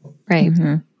 Right.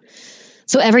 Mm-hmm.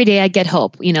 So every day I get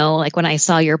hope, you know, like when I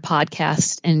saw your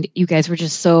podcast and you guys were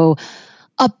just so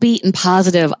upbeat and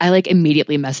positive, I like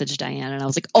immediately messaged Diane and I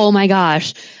was like, oh my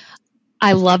gosh,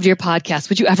 I loved your podcast.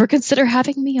 Would you ever consider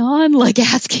having me on? Like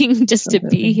asking just to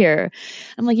be here.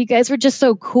 I'm like, you guys were just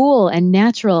so cool and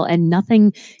natural, and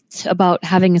nothing about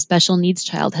having a special needs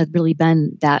child had really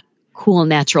been that cool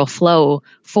natural flow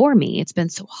for me. It's been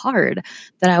so hard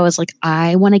that I was like,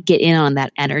 I want to get in on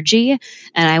that energy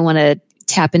and I want to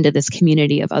tap into this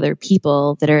community of other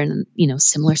people that are in, you know,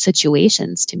 similar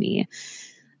situations to me.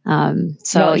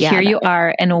 So yeah, here you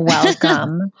are, and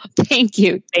welcome. Thank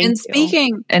you. And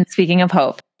speaking of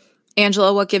hope,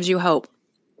 Angela, what gives you hope?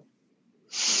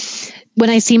 When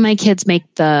I see my kids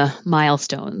make the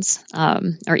milestones,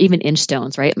 or even inch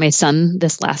stones, right? My son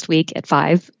this last week at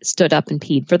 5 stood up and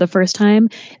peed for the first time,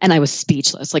 and I was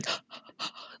speechless, like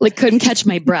couldn't catch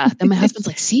my breath. And my husband's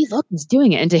like, see, look, he's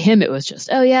doing it. And to him, it was just,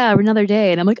 oh yeah, another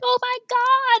day. And I'm like, oh my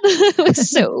God. I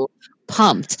was so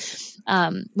pumped.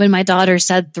 When my daughter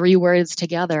said 3 words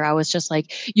together, I was just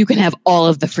like, you can have all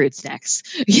of the fruit snacks.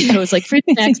 You know, it was like, fruit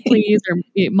snacks, please, or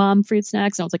mom, fruit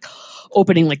snacks. And I was like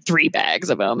opening like 3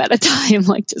 bags of them at a time,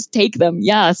 like just take them.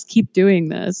 Yes, keep doing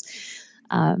this.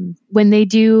 When they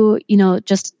do, you know,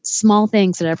 just small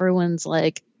things that everyone's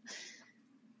like,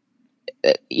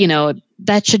 you know,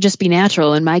 that should just be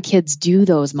natural. And my kids do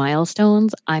those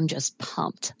milestones, I'm just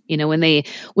pumped. You know, when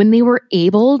they were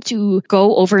able to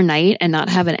go overnight and not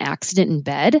have an accident in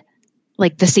bed,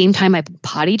 like the same time I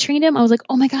potty trained him, I was like,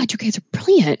 oh my God, you guys are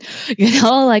brilliant. You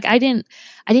know, like I didn't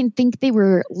think they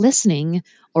were listening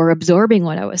or absorbing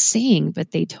what I was saying, but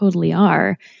they totally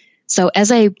are. So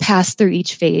as I pass through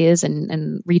each phase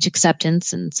and reach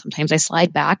acceptance, and sometimes I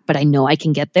slide back, but I know I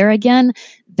can get there again,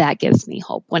 that gives me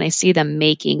hope when I see them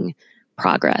making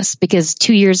progress. Because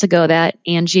 2 years ago, that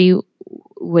Angie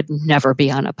would never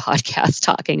be on a podcast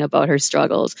talking about her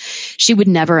struggles. She would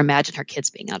never imagine her kids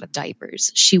being out of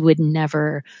diapers. She would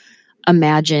never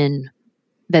imagine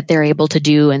that they're able to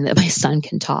do, and that my son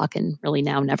can talk and really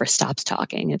now never stops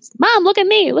talking. It's, Mom, look at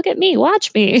me,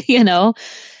 watch me, you know.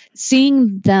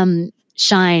 Seeing them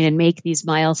shine and make these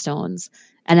milestones,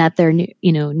 and at their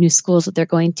new schools that they're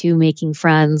going to, making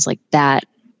friends like that,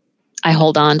 I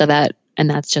hold on to that. And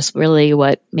that's just really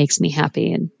what makes me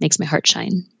happy and makes my heart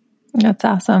shine. That's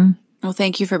awesome. Well,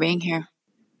 thank you for being here.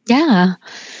 Yeah.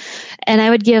 And I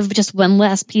would give just one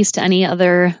last piece to any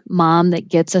other mom that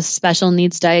gets a special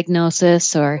needs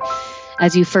diagnosis, or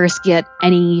as you first get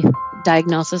any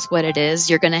diagnosis, what it is,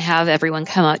 you're going to have everyone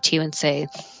come out to you and say,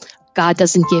 God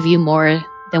doesn't give you more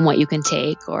than what you can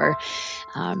take, or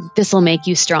this will make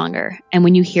you stronger. And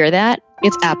when you hear that,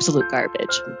 it's absolute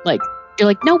garbage. Like, you're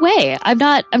like, no way, I'm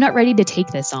not ready to take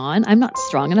this on. I'm not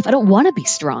strong enough. I don't want to be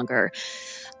stronger.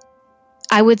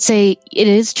 I would say it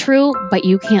is true, but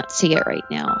you can't see it right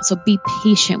now. So be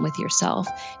patient with yourself.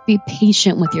 Be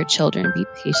patient with your children. Be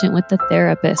patient with the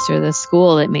therapist or the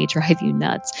school that may drive you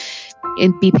nuts.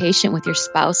 And be patient with your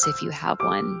spouse if you have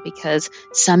one, because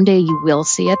someday you will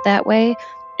see it that way.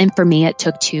 And for me, it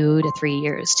took 2 to 3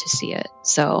 years to see it.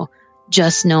 So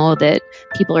just know that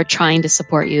people are trying to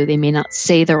support you. They may not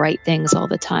say the right things all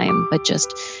the time, but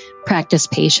just practice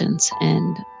patience.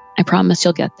 And I promise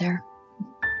you'll get there.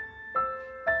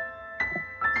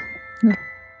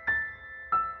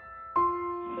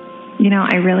 You know,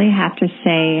 I really have to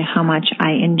say how much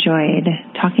I enjoyed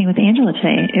talking with Angela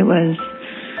today. It was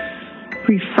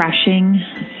refreshing,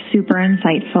 super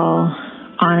insightful,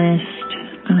 honest.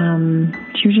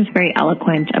 She was just very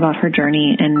eloquent about her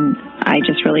journey, and I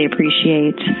just really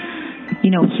appreciate,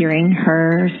 hearing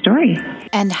her story.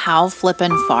 And how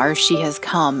flippin' far she has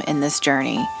come in this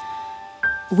journey.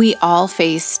 We all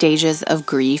face stages of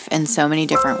grief in so many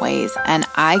different ways, and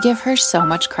I give her so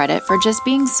much credit for just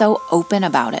being so open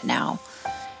about it now.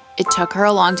 It took her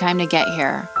a long time to get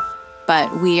here,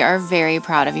 but we are very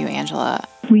proud of you, Angela.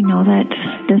 We know that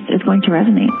this is going to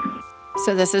resonate.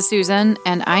 So this is Susan,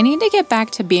 and I need to get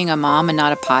back to being a mom and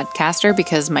not a podcaster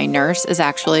because my nurse is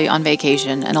actually on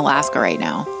vacation in Alaska right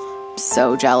now.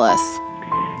 So jealous.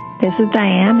 This is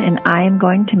Diane, and I am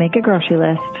going to make a grocery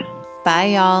list. Bye,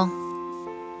 y'all.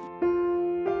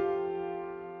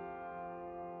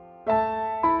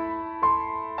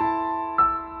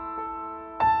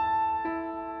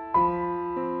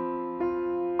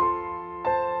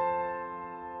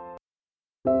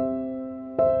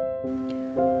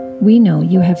 We know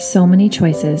you have so many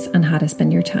choices on how to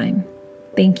spend your time.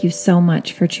 Thank you so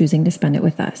much for choosing to spend it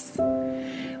with us.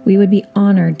 We would be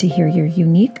honored to hear your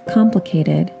unique,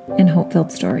 complicated, and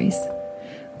hope-filled stories.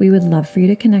 We would love for you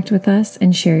to connect with us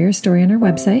and share your story on our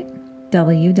website,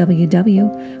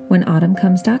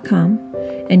 www.whenautumncomes.com,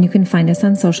 and you can find us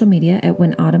on social media at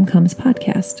When Autumn Comes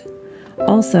Podcast.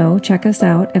 Also, check us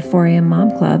out at 4am Mom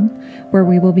Club, where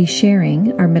we will be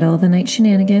sharing our middle of the night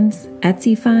shenanigans,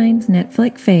 Etsy finds,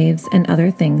 Netflix faves, and other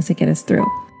things that get us through.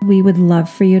 We would love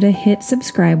for you to hit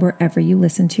subscribe wherever you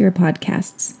listen to your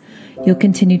podcasts. You'll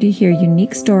continue to hear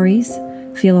unique stories,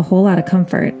 feel a whole lot of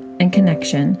comfort and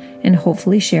connection, and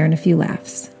hopefully share in a few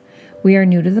laughs. We are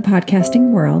new to the podcasting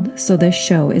world, so this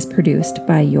show is produced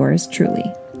by yours truly.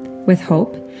 With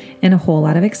hope and a whole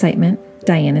lot of excitement,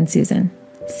 Diane and Susan.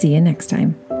 See you next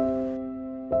time.